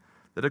in,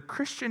 that a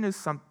Christian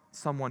is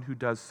someone who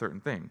does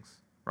certain things,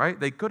 right?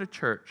 They go to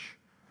church,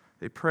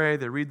 they pray,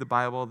 they read the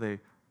Bible, they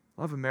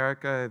love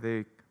America,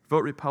 they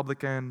vote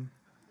Republican.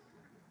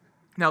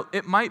 Now,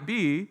 it might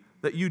be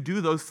that you do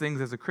those things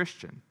as a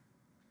Christian,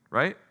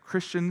 right?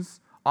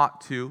 Christians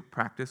ought to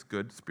practice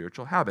good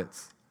spiritual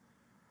habits.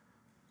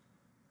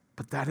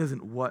 But that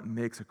isn't what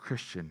makes a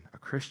Christian a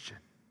Christian.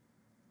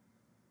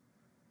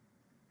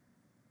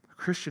 A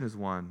Christian is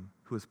one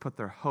who has put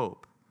their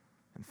hope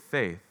and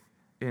faith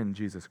in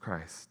Jesus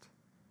Christ.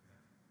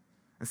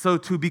 And so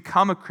to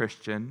become a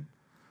Christian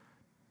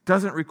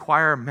doesn't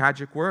require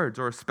magic words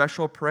or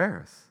special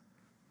prayers.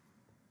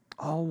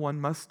 All one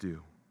must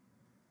do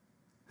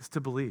is to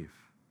believe.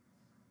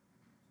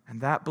 And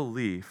that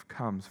belief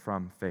comes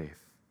from faith.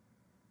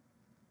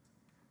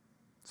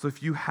 So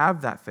if you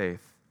have that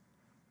faith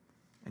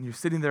and you're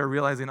sitting there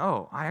realizing,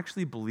 oh, I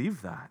actually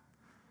believe that,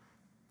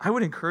 I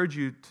would encourage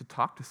you to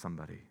talk to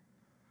somebody,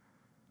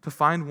 to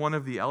find one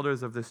of the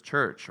elders of this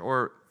church,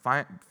 or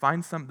find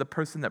the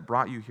person that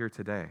brought you here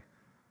today,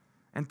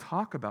 and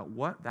talk about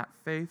what that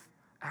faith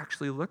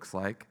actually looks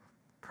like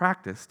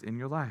practiced in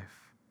your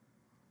life.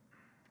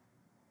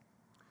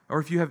 Or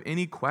if you have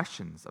any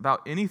questions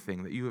about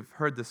anything that you have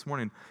heard this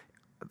morning,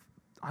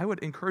 I would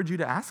encourage you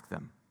to ask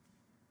them.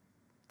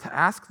 To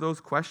ask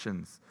those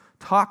questions.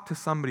 Talk to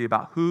somebody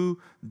about who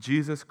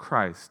Jesus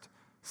Christ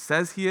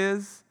says He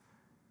is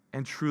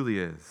and truly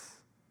is.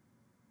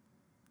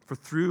 For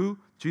through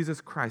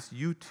Jesus Christ,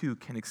 you too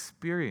can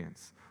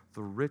experience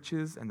the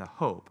riches and the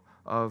hope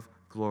of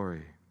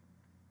glory.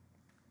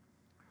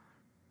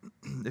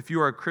 If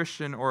you are a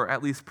Christian, or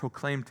at least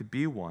proclaim to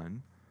be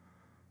one,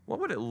 what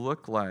would it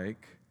look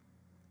like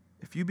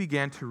if you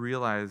began to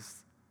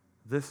realize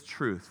this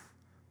truth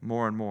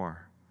more and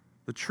more?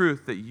 The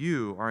truth that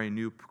you are a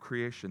new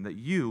creation, that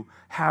you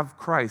have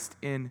Christ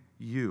in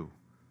you.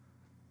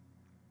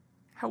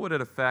 How would it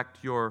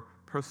affect your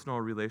personal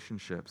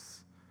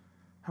relationships?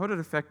 How would it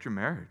affect your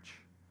marriage?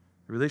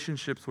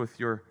 Relationships with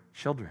your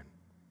children?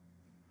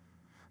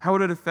 How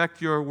would it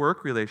affect your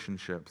work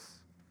relationships?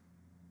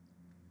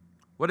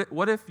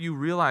 What if you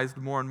realized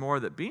more and more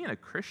that being a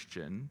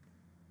Christian,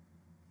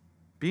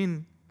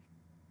 being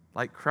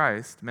like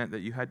Christ, meant that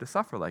you had to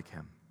suffer like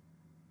Him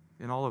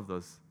in all of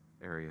those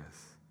areas?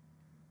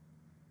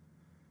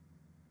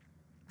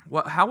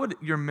 How would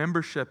your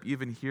membership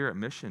even here at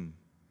Mission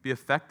be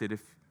affected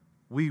if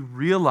we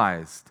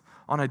realized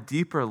on a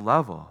deeper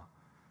level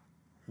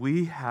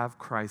we have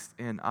Christ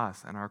in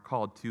us and are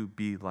called to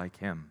be like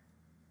Him?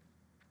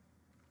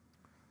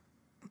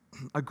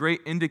 A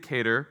great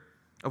indicator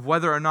of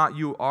whether or not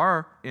you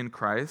are in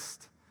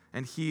Christ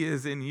and He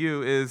is in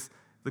you is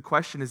the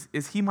question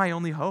is He my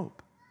only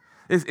hope?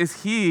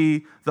 Is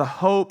He the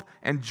hope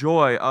and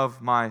joy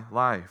of my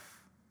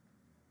life?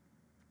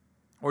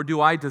 Or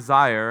do I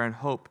desire and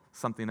hope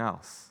something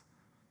else?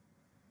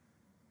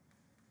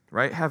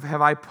 Right? Have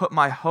I put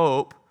my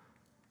hope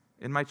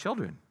in my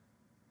children?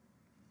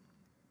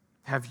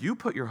 Have you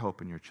put your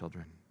hope in your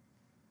children?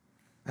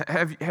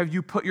 Have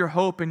you put your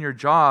hope in your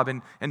job,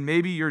 and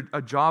maybe you're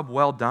a job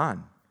well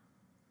done?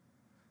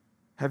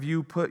 Have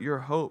you put your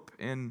hope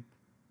in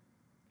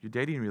your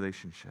dating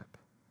relationship,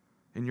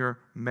 in your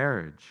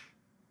marriage?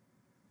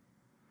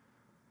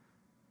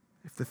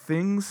 If the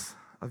things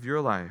of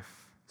your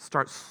life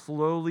start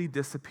slowly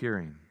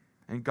disappearing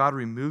and God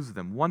removes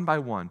them one by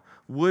one,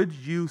 would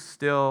you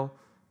still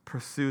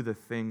pursue the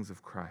things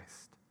of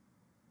Christ?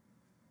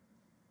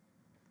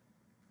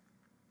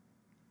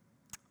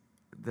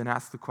 Then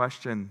ask the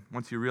question,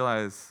 once you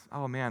realize,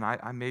 oh man,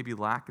 I may be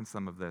lacking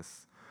some of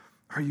this,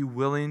 are you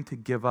willing to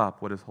give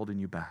up what is holding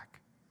you back?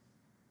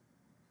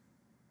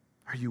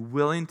 Are you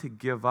willing to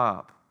give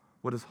up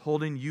what is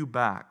holding you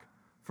back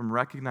from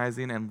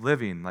recognizing and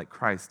living like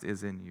Christ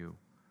is in you?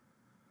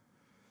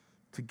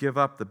 To give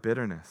up the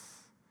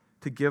bitterness,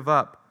 to give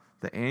up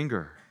the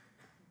anger,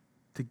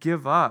 to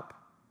give up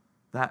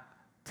that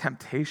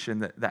temptation,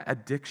 that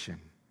addiction.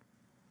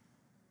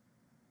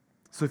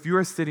 So if you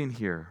are sitting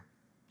here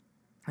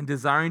and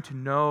desiring to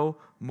know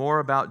more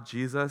about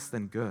Jesus,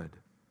 then good.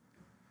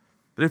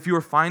 But if you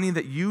are finding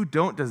that you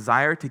don't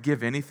desire to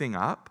give anything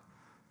up,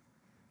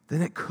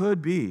 then it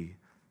could be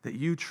that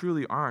you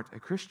truly aren't a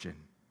Christian.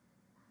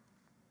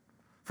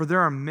 For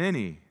there are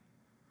many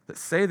that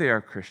say they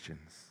are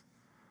Christians,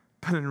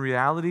 but in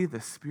reality,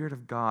 the Spirit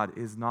of God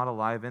is not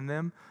alive in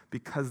them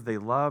because they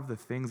love the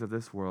things of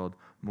this world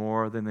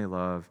more than they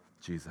love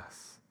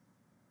Jesus.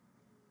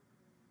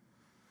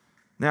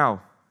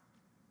 Now,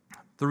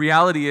 the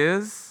reality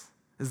is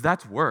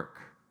that's work,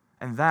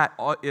 and that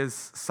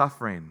is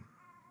suffering.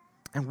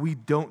 And we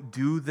don't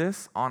do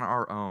this on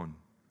our own.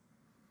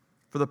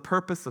 For the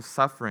purpose of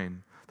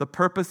suffering, the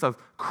purpose of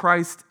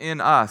Christ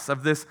in us,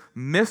 of this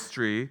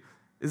mystery,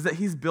 is that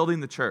he's building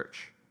the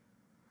church.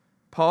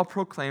 Paul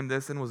proclaimed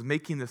this and was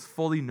making this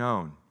fully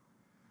known.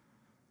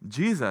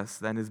 Jesus,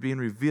 then, is being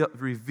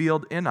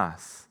revealed in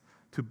us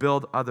to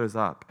build others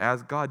up.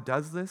 As God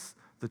does this,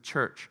 the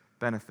church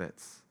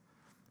benefits.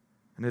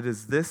 And it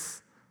is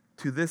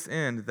to this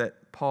end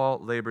that Paul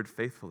labored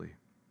faithfully.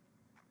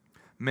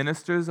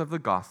 Ministers of the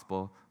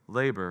gospel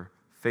labor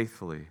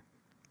faithfully.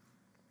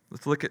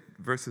 Let's look at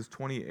verses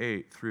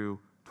 28 through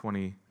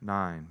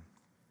 29.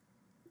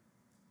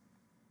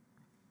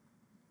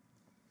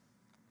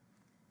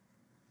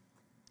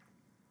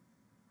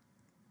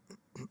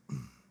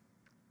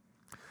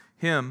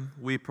 Him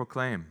we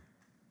proclaim,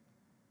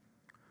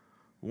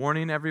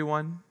 warning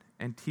everyone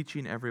and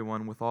teaching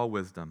everyone with all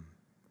wisdom,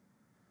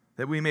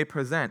 that we may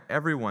present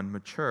everyone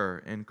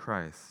mature in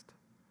Christ.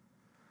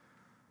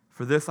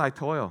 For this I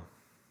toil,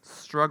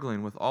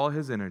 struggling with all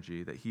his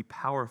energy that he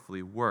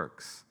powerfully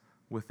works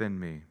within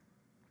me.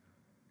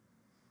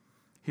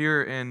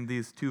 Here in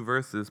these two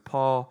verses,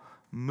 Paul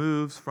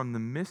moves from the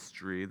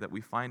mystery that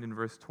we find in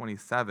verse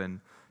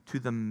 27 to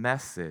the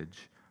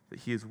message that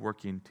he is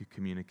working to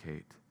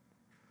communicate.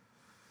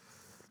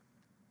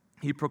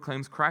 He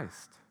proclaims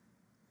Christ.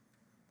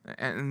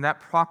 And that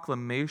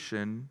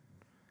proclamation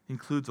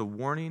includes a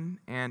warning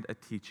and a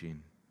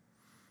teaching.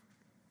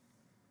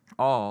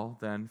 All,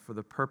 then, for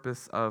the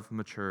purpose of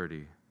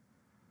maturity.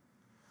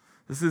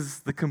 This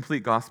is the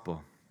complete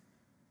gospel.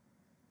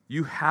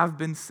 You have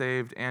been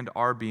saved and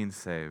are being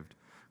saved.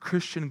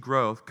 Christian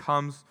growth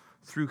comes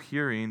through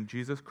hearing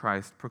Jesus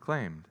Christ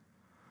proclaimed,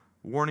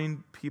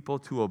 warning people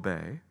to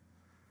obey,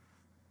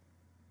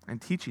 and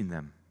teaching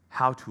them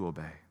how to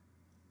obey.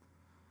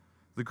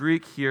 The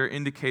Greek here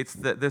indicates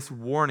that this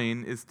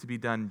warning is to be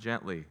done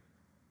gently.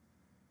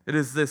 It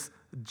is this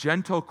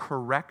gentle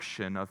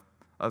correction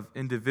of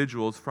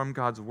individuals from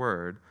God's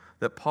word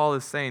that Paul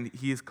is saying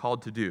he is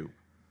called to do.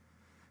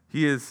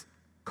 He is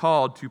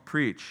called to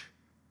preach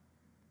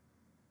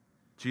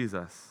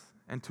Jesus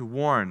and to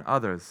warn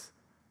others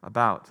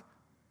about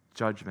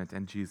judgment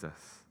and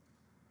Jesus.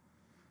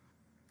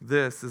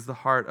 This is the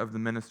heart of the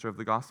minister of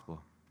the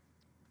gospel.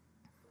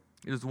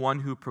 It is one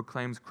who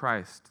proclaims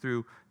Christ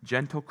through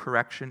gentle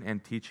correction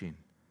and teaching.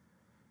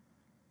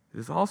 It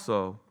is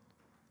also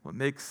what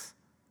makes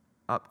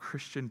up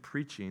Christian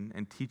preaching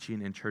and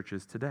teaching in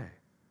churches today.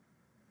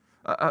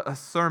 A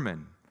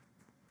sermon,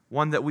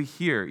 one that we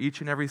hear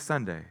each and every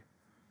Sunday,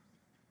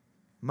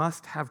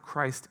 must have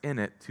Christ in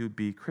it to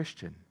be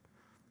Christian.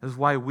 That is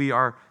why we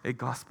are a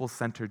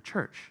gospel-centered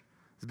church.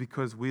 It's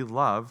because we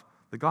love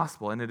the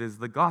gospel, and it is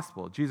the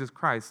gospel, Jesus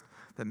Christ,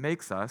 that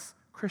makes us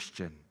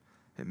Christian.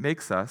 It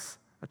makes us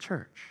a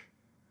church.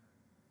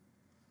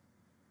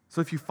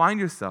 So if you find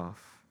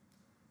yourself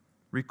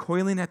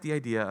recoiling at the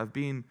idea of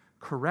being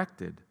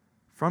corrected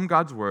from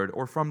God's word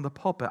or from the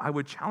pulpit, I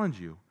would challenge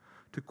you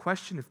to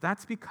question if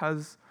that's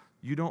because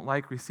you don't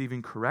like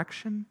receiving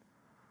correction,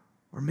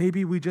 or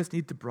maybe we just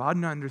need to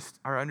broaden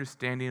our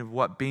understanding of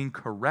what being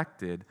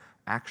corrected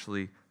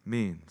actually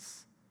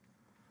means.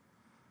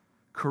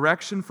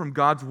 Correction from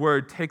God's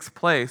word takes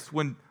place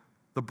when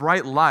the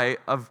bright light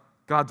of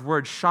God's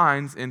word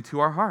shines into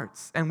our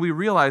hearts, and we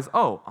realize,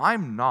 oh,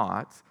 I'm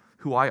not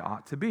who I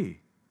ought to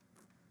be.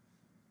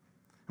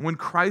 And when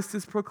Christ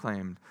is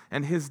proclaimed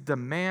and his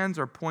demands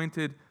are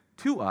pointed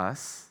to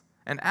us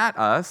and at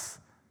us,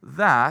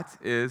 that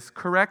is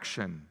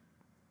correction.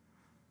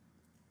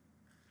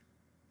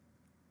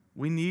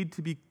 We need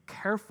to be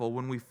careful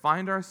when we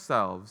find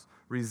ourselves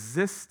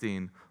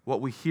resisting what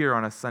we hear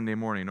on a Sunday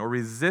morning or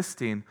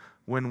resisting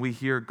when we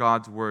hear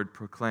God's word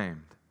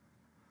proclaimed.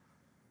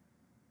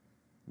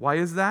 Why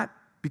is that?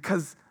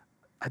 Because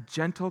a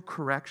gentle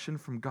correction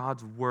from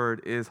God's word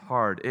is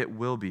hard. It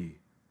will be.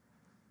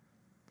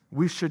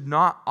 We should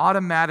not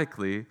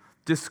automatically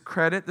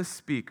discredit the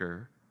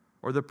speaker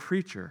or the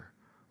preacher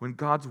when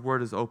God's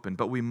word is open,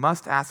 but we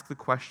must ask the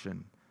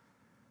question,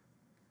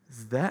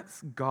 is that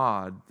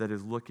God that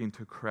is looking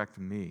to correct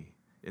me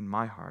in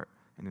my heart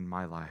and in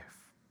my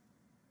life?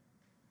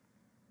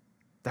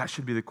 That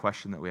should be the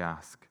question that we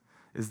ask.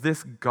 Is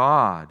this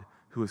God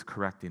who is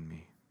correcting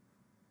me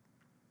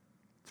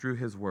through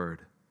his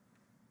word?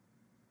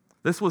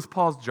 This was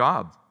Paul's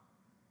job.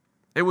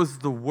 It was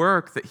the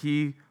work that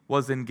he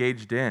was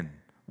engaged in.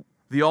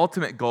 The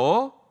ultimate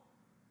goal,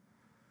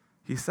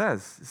 he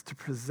says, is to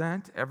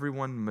present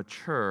everyone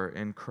mature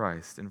in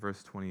Christ in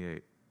verse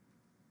 28.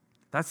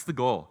 That's the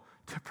goal,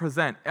 to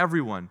present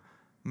everyone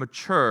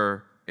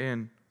mature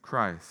in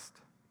Christ.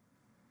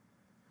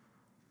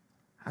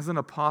 As an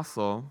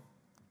apostle,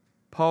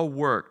 Paul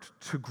worked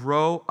to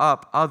grow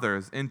up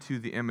others into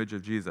the image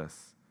of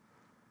Jesus.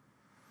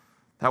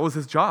 That was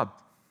his job.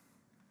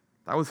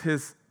 That was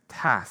his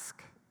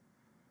task.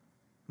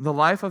 The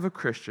life of a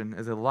Christian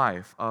is a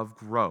life of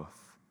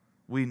growth.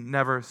 We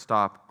never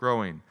stop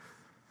growing.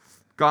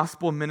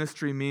 Gospel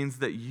ministry means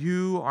that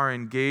you are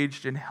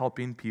engaged in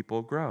helping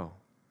people grow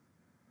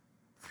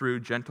through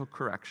gentle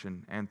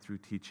correction and through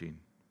teaching.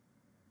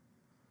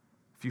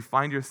 If you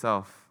find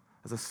yourself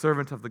as a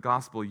servant of the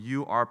gospel,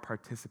 you are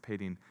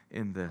participating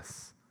in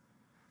this.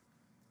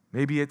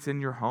 Maybe it's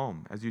in your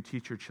home as you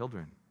teach your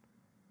children.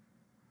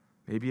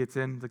 Maybe it's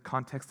in the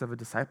context of a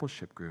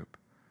discipleship group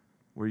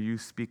where you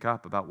speak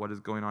up about what is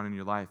going on in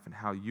your life and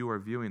how you are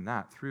viewing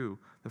that through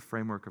the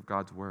framework of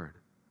God's word.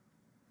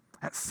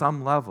 At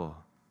some level,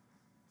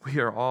 we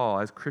are all,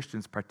 as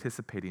Christians,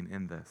 participating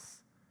in this.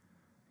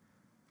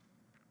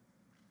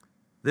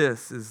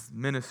 This is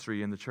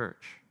ministry in the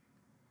church,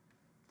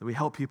 that we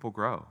help people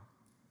grow.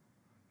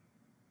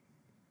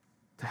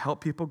 To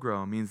help people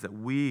grow means that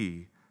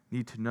we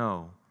need to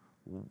know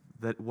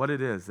that what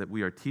it is that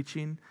we are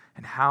teaching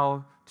and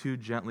how to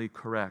gently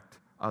correct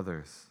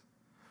others.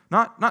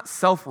 Not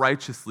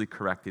self-righteously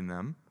correcting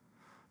them,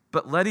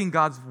 but letting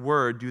God's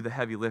word do the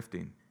heavy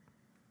lifting.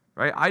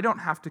 Right? I don't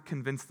have to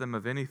convince them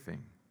of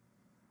anything.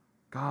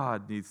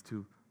 God needs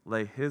to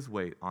lay his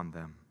weight on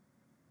them.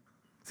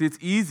 See, it's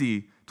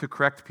easy to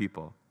correct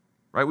people,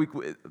 right?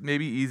 It may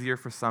be easier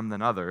for some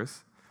than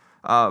others,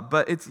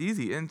 but it's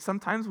easy. And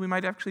sometimes we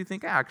might actually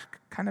think, I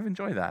kind of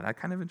enjoy that. I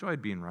kind of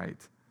enjoyed being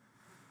right.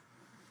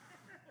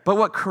 But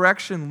what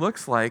correction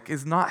looks like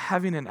is not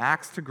having an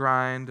axe to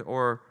grind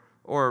or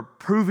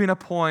proving a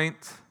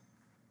point.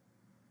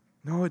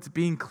 No, it's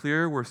being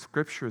clear where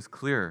Scripture is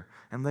clear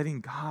and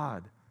letting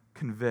God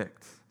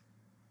convict.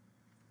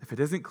 If it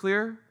isn't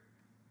clear,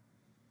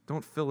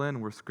 don't fill in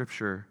where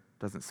Scripture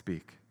doesn't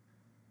speak.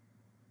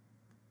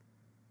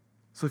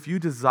 So if you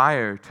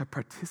desire to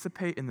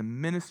participate in the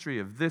ministry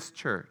of this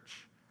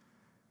church,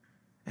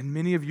 and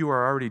many of you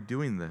are already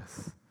doing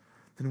this,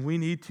 then we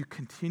need to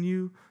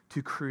continue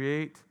to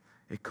create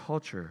a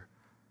culture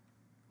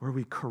where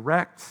we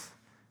correct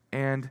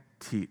and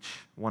teach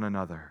one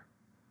another,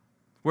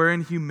 where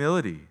in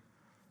humility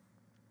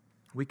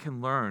we can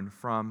learn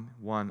from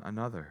one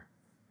another,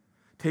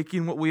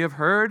 taking what we have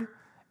heard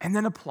and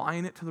then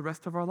applying it to the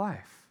rest of our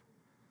life,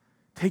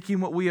 taking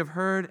what we have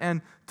heard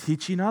and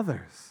teaching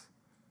others.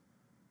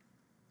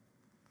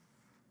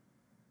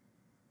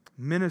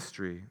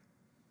 Ministry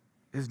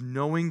is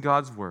knowing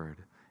God's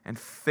word and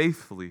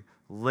faithfully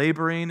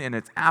laboring in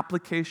its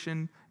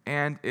application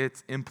and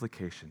its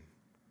implication.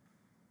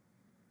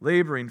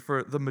 Laboring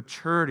for the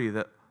maturity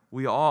that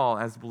we all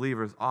as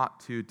believers ought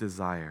to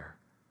desire.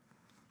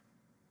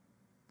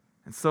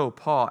 And so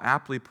Paul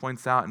aptly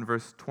points out in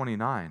verse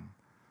 29,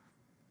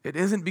 it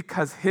isn't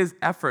because his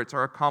efforts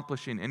are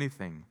accomplishing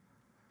anything,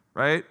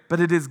 right? But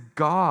it is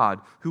God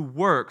who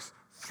works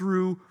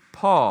through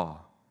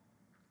Paul.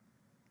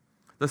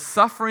 The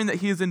suffering that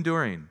he is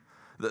enduring,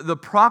 the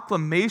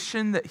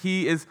proclamation that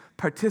he is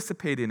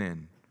participating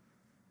in,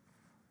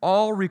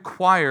 all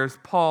requires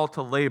Paul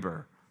to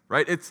labor,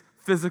 right? It's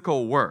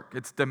physical work.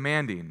 It's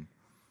demanding.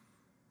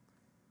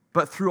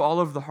 But through all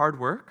of the hard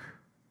work,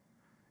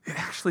 it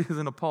actually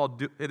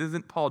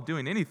isn't Paul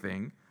doing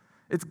anything.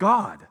 It's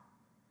God.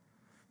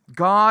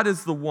 God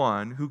is the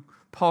one who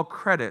Paul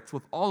credits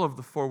with all of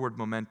the forward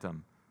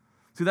momentum.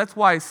 See, that's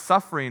why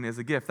suffering is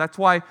a gift. That's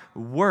why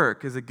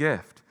work is a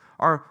gift.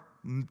 Our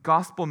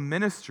gospel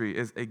ministry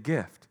is a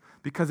gift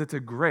because it's a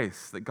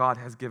grace that God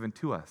has given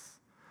to us,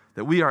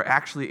 that we are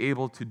actually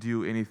able to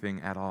do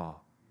anything at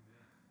all.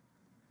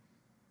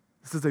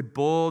 This is a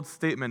bold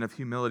statement of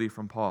humility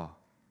from Paul.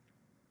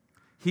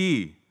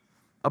 He,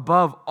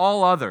 above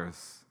all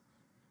others,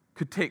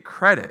 could take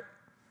credit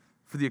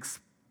for the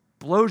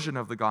explosion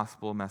of the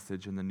gospel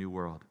message in the new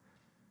world,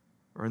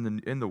 or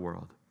in the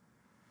world.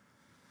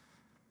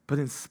 But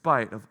in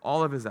spite of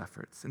all of his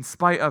efforts, in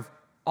spite of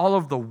all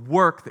of the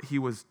work that he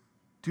was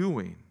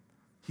doing,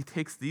 he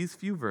takes these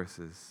few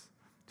verses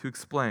to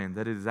explain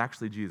that it is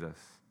actually Jesus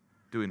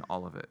doing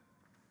all of it.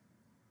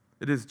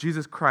 It is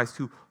Jesus Christ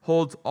who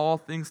holds all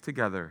things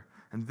together,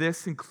 and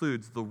this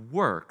includes the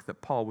work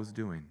that Paul was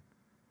doing.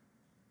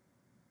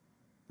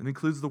 It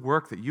includes the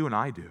work that you and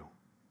I do.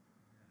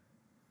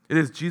 It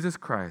is Jesus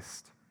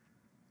Christ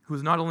who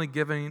is not only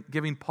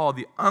giving Paul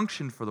the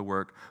unction for the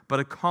work,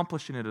 but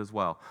accomplishing it as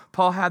well.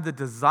 Paul had the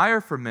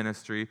desire for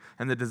ministry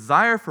and the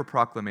desire for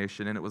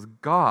proclamation, and it was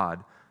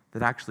God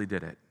that actually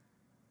did it.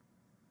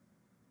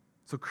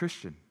 So,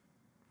 Christian,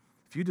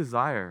 if you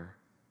desire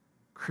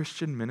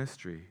Christian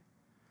ministry,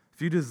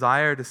 if you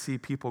desire to see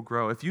people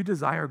grow, if you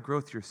desire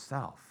growth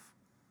yourself,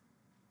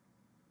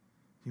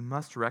 you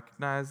must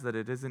recognize that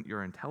it isn't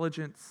your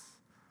intelligence,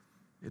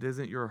 it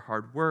isn't your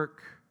hard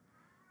work,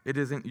 it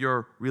isn't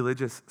your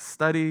religious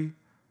study,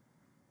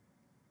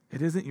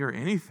 it isn't your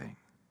anything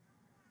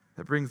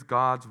that brings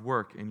God's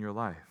work in your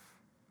life.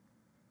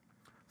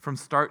 From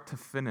start to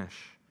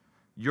finish,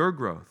 your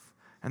growth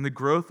and the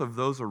growth of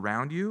those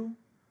around you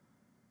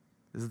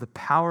is the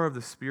power of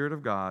the Spirit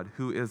of God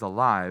who is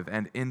alive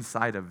and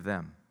inside of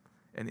them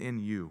and in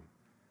you.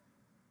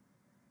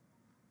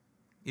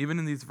 Even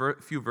in these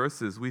few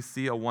verses, we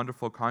see a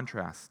wonderful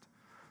contrast.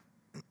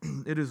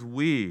 It is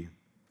we,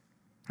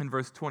 in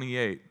verse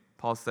 28,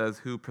 Paul says,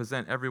 who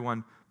present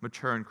everyone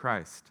mature in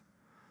Christ.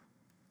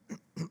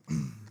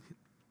 In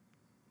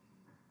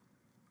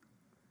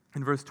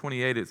verse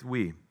 28, it's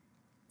we.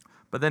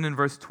 But then in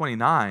verse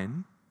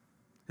 29,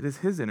 it is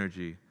his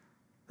energy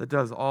that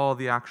does all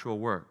the actual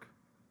work.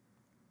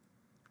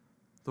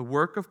 The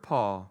work of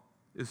Paul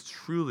is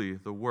truly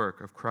the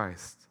work of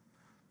Christ.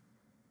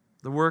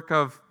 The work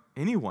of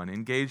anyone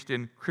engaged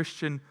in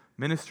Christian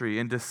ministry,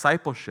 in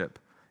discipleship,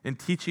 in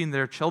teaching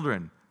their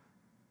children,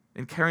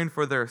 in caring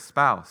for their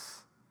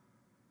spouse,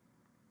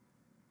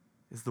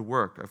 is the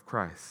work of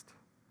Christ.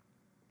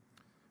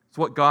 It's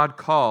what God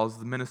calls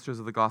the ministers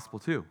of the gospel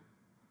to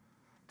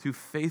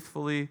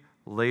faithfully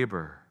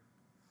labor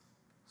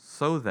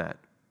so that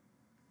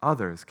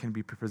others can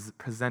be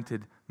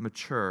presented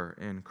mature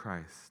in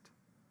Christ.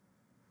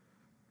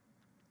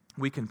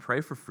 We can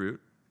pray for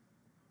fruit.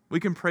 We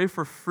can pray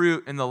for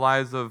fruit in the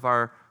lives of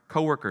our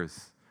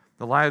coworkers,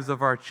 the lives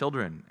of our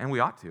children, and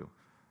we ought to,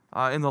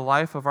 in the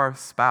life of our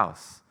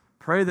spouse.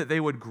 Pray that they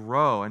would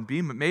grow and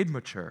be made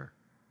mature.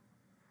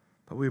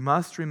 But we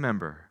must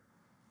remember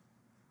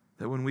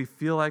that when we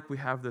feel like we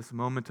have this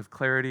moment of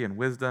clarity and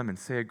wisdom and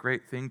say a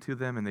great thing to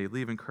them and they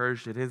leave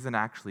encouraged, it isn't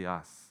actually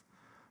us,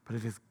 but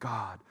it is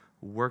God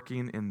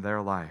working in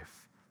their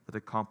life that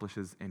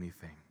accomplishes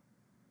anything.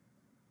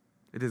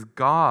 It is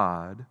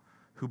God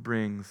who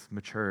brings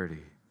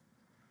maturity.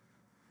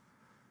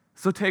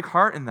 So take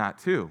heart in that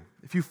too.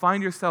 If you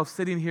find yourself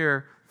sitting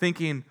here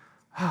thinking,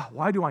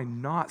 why do I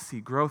not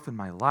see growth in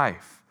my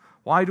life?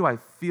 Why do I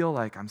feel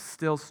like I'm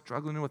still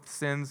struggling with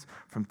sins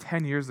from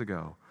 10 years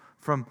ago,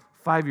 from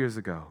 5 years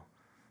ago?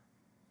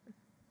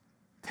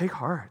 Take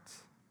heart.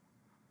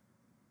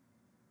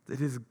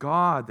 It is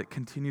God that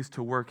continues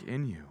to work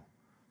in you.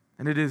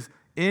 And it is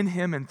in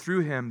Him and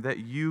through Him that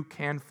you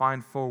can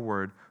find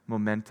forward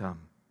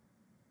momentum.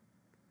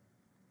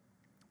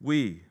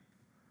 We,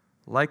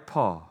 like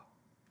Paul,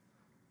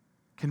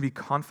 can be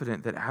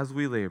confident that as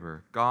we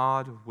labor,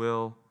 God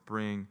will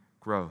bring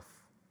growth.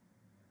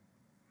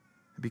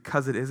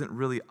 Because it isn't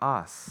really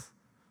us,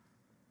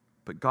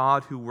 but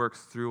God who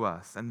works through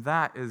us. And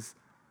that is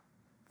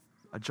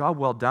a job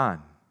well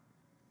done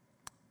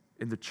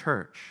in the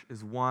church,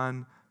 is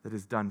one that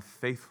is done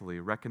faithfully,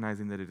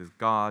 recognizing that it is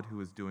God who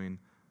is doing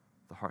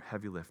the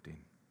heavy lifting.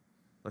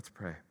 Let's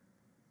pray.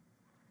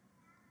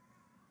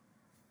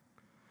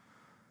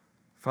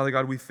 Father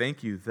God, we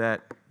thank you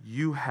that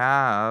you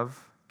have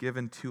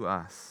given to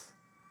us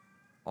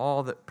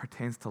all that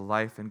pertains to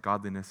life and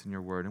godliness in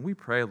your word. And we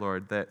pray,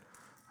 Lord, that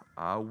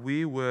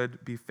we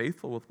would be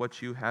faithful with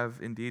what you have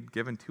indeed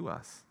given to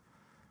us.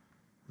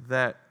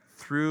 That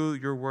through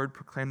your word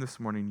proclaimed this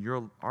morning,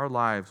 our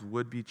lives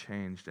would be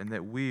changed, and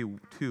that we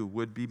too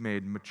would be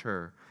made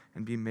mature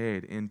and be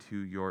made into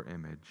your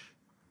image.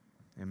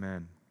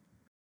 Amen.